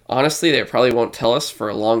see. Honestly, they probably won't tell us for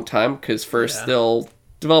a long time, because first they'll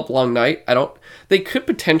develop Long Night. They could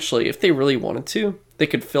potentially, if they really wanted to, they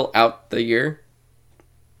could fill out the year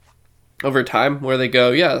over time, where they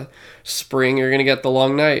go, spring you're gonna get the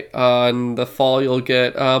Long Night, in the fall you'll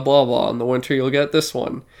get blah blah, in the winter you'll get this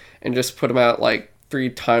one, and just put them out like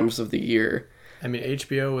 3 times of the year. I mean,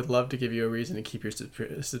 HBO would love to give you a reason to keep your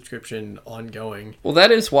subscription ongoing. Well,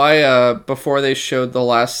 that is why before they showed the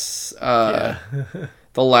last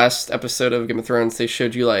the last episode of Game of Thrones, they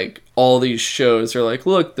showed you like all these shows. They're like,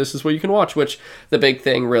 look, this is what you can watch. Which the big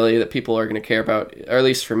thing really that people are going to care about, or at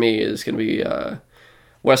least for me, is going to be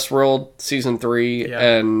Westworld season 3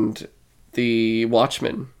 and the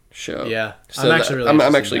Watchmen show. Yeah, so I'm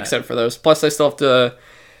actually excited for those. Plus, I still have to.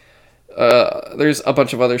 There's a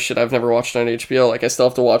bunch of other shit I've never watched on HBO. Like, I still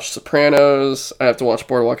have to watch Sopranos. I have to watch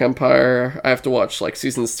Boardwalk Empire. I have to watch like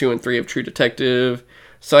seasons 2 and 3 of True Detective.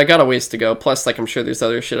 So I got a ways to go. Plus, like, I'm sure there's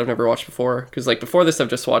other shit I've never watched before. Because like before this, I've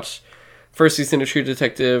just watched first season of True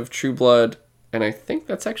Detective, True Blood, and I think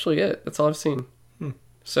that's actually it. That's all I've seen.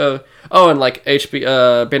 So, and like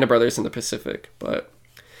Band of Brothers in the Pacific. But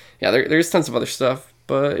yeah, there's tons of other stuff.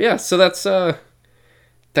 But yeah, so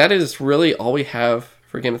that is really all we have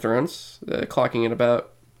for Game of Thrones. Clocking in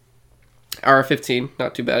about hour 15.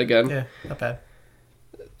 Not too bad again. Yeah, not bad.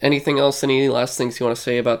 Anything else? Any last things you want to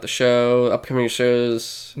say about the show, upcoming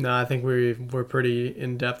shows? No, I think we're pretty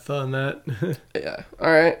in depth on that. Yeah.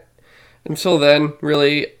 All right. Until then,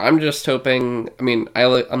 really, I'm just hoping. I mean,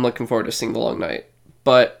 I'm looking forward to seeing The Long Night,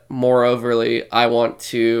 but moreoverly, I want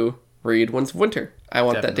to read Winds of Winter. I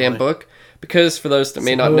want that damn book, because for those that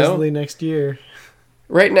may not know, supposedly next year.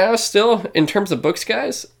 Right now, still in terms of books,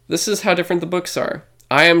 guys, this is how different the books are.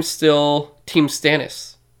 I am still Team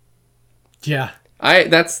Stannis. Yeah.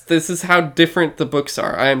 This is how different the books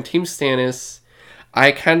are. I am Team Stannis.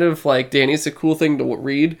 I kind of like Dany's a cool thing to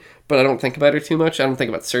read, but I don't think about her too much. I don't think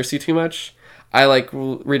about Cersei too much. I like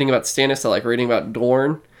reading about Stannis. I like reading about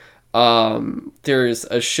Dorne. There's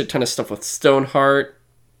a shit ton of stuff with Stoneheart.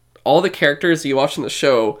 All the characters you watch in the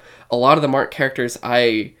show, a lot of them aren't characters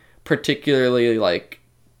I particularly like.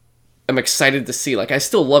 I'm excited to see. Like, I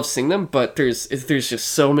still love seeing them, but there's just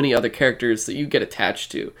so many other characters that you get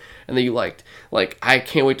attached to and that you liked. Like, I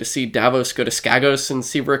can't wait to see Davos go to Skagos and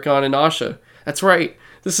see Rickon and Asha. That's right.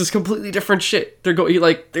 This is completely different shit.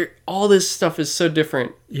 They're all this stuff is so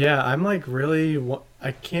different. Yeah, I'm like really...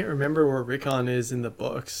 I can't remember where Rickon is in the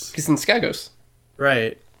books. He's in Skagos.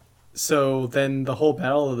 Right. So then the whole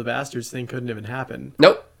Battle of the Bastards thing couldn't even happen.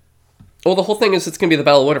 Nope. Well, the whole thing is it's going to be the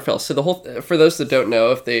Battle of Winterfell. So for those that don't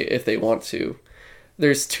know, if they want to,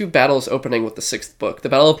 there's 2 battles opening with the 6th book. The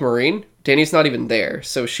Battle of Meereen, Dany's not even there.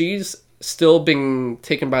 So she's still being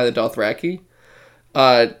taken by the Dothraki.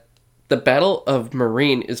 The Battle of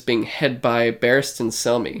Meereen is being head by Barristan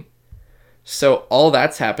Selmy. So all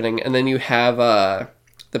that's happening, and then you have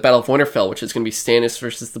the Battle of Winterfell, which is going to be Stannis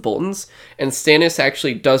versus the Boltons. And Stannis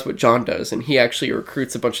actually does what Jon does, and he actually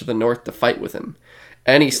recruits a bunch of the North to fight with him.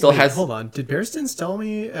 And he still has... Hold on, did Barristan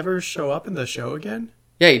Selmy ever show up in the show again?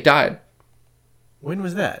 Yeah, he died. When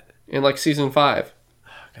was that? In like season 5. Oh,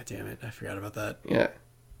 God damn it, I forgot about that. Yeah.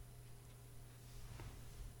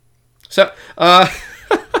 So, yeah,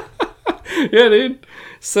 dude.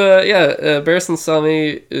 So, yeah, Barristan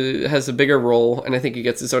Selmy has a bigger role, and I think he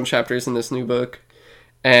gets his own chapters in this new book.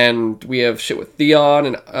 And we have shit with Theon,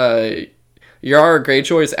 and Yara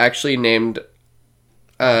Greyjoy is actually named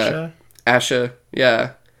Asha.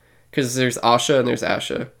 Yeah. Because there's Asha and there's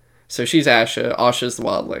Asha. So she's Asha. Asha's the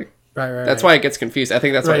wildling. Right. That's why it gets confused. I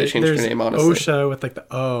think that's why they changed her name, honestly. Osha with like the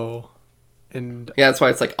O. And yeah, that's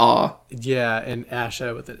why it's like Ah. Yeah, and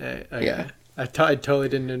Asha with an A. Okay. Yeah. I totally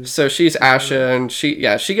didn't. So she's Asha, and she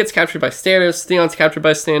gets captured by Stannis. Theon's captured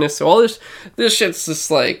by Stannis. So all this shit's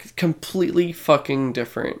just like completely fucking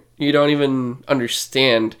different. You don't even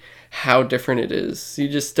understand how different it is. You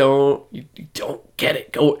just don't. You don't get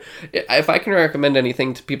it. Go. If I can recommend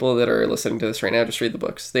anything to people that are listening to this right now, just read the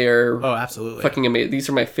books. They are absolutely fucking amazing. These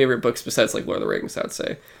are my favorite books besides like Lord of the Rings. I'd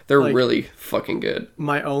say they're really fucking good.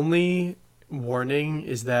 My only warning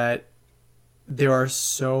is that there are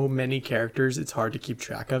so many characters it's hard to keep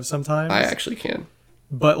track of sometimes. I actually can.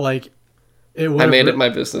 But like I made it my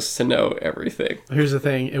business to know everything. Here's the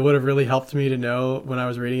thing, it would have really helped me to know when I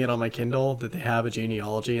was reading it on my Kindle that they have a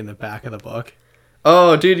genealogy in the back of the book.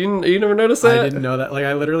 Oh, dude, you never noticed that? I didn't know that. Like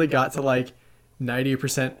I literally got to like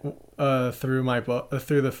 90% through my book,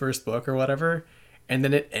 through the first book or whatever, and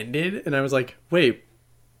then it ended and I was like, "Wait,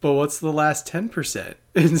 but what's the last 10%?"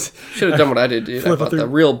 Should have done what I did, dude. I bought the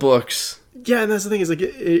real books. Yeah, and that's the thing is like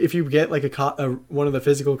if you get like one of the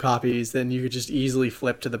physical copies, then you could just easily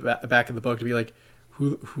flip to the back of the book to be like,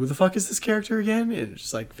 who the fuck is this character again, and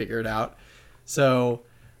just like figure it out. So,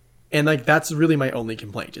 and like that's really my only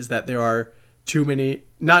complaint is that there are too many,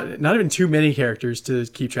 not even too many characters to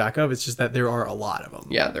keep track of. It's just that there are a lot of them.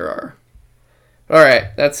 Yeah, there are. All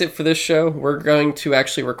right, that's it for this show. We're going to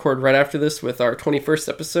actually record right after this with our 21st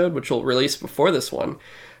episode, which will release before this one.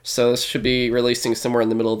 So this should be releasing somewhere in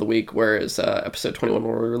the middle of the week, whereas episode 21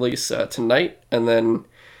 will release tonight, and then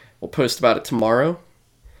we'll post about it tomorrow.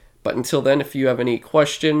 But until then, if you have any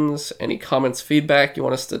questions, any comments, feedback you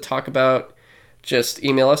want us to talk about, just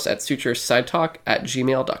email us at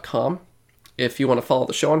sutrosidetalk@gmail.com. If you want to follow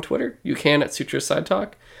the show on Twitter, you can at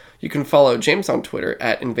sutrosidetalk. You can follow James on Twitter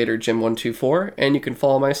at InvaderJim124, and you can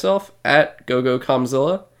follow myself at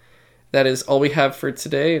GoGoComzilla. That is all we have for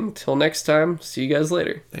today. Until next time, see you guys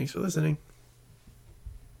later. Thanks for listening.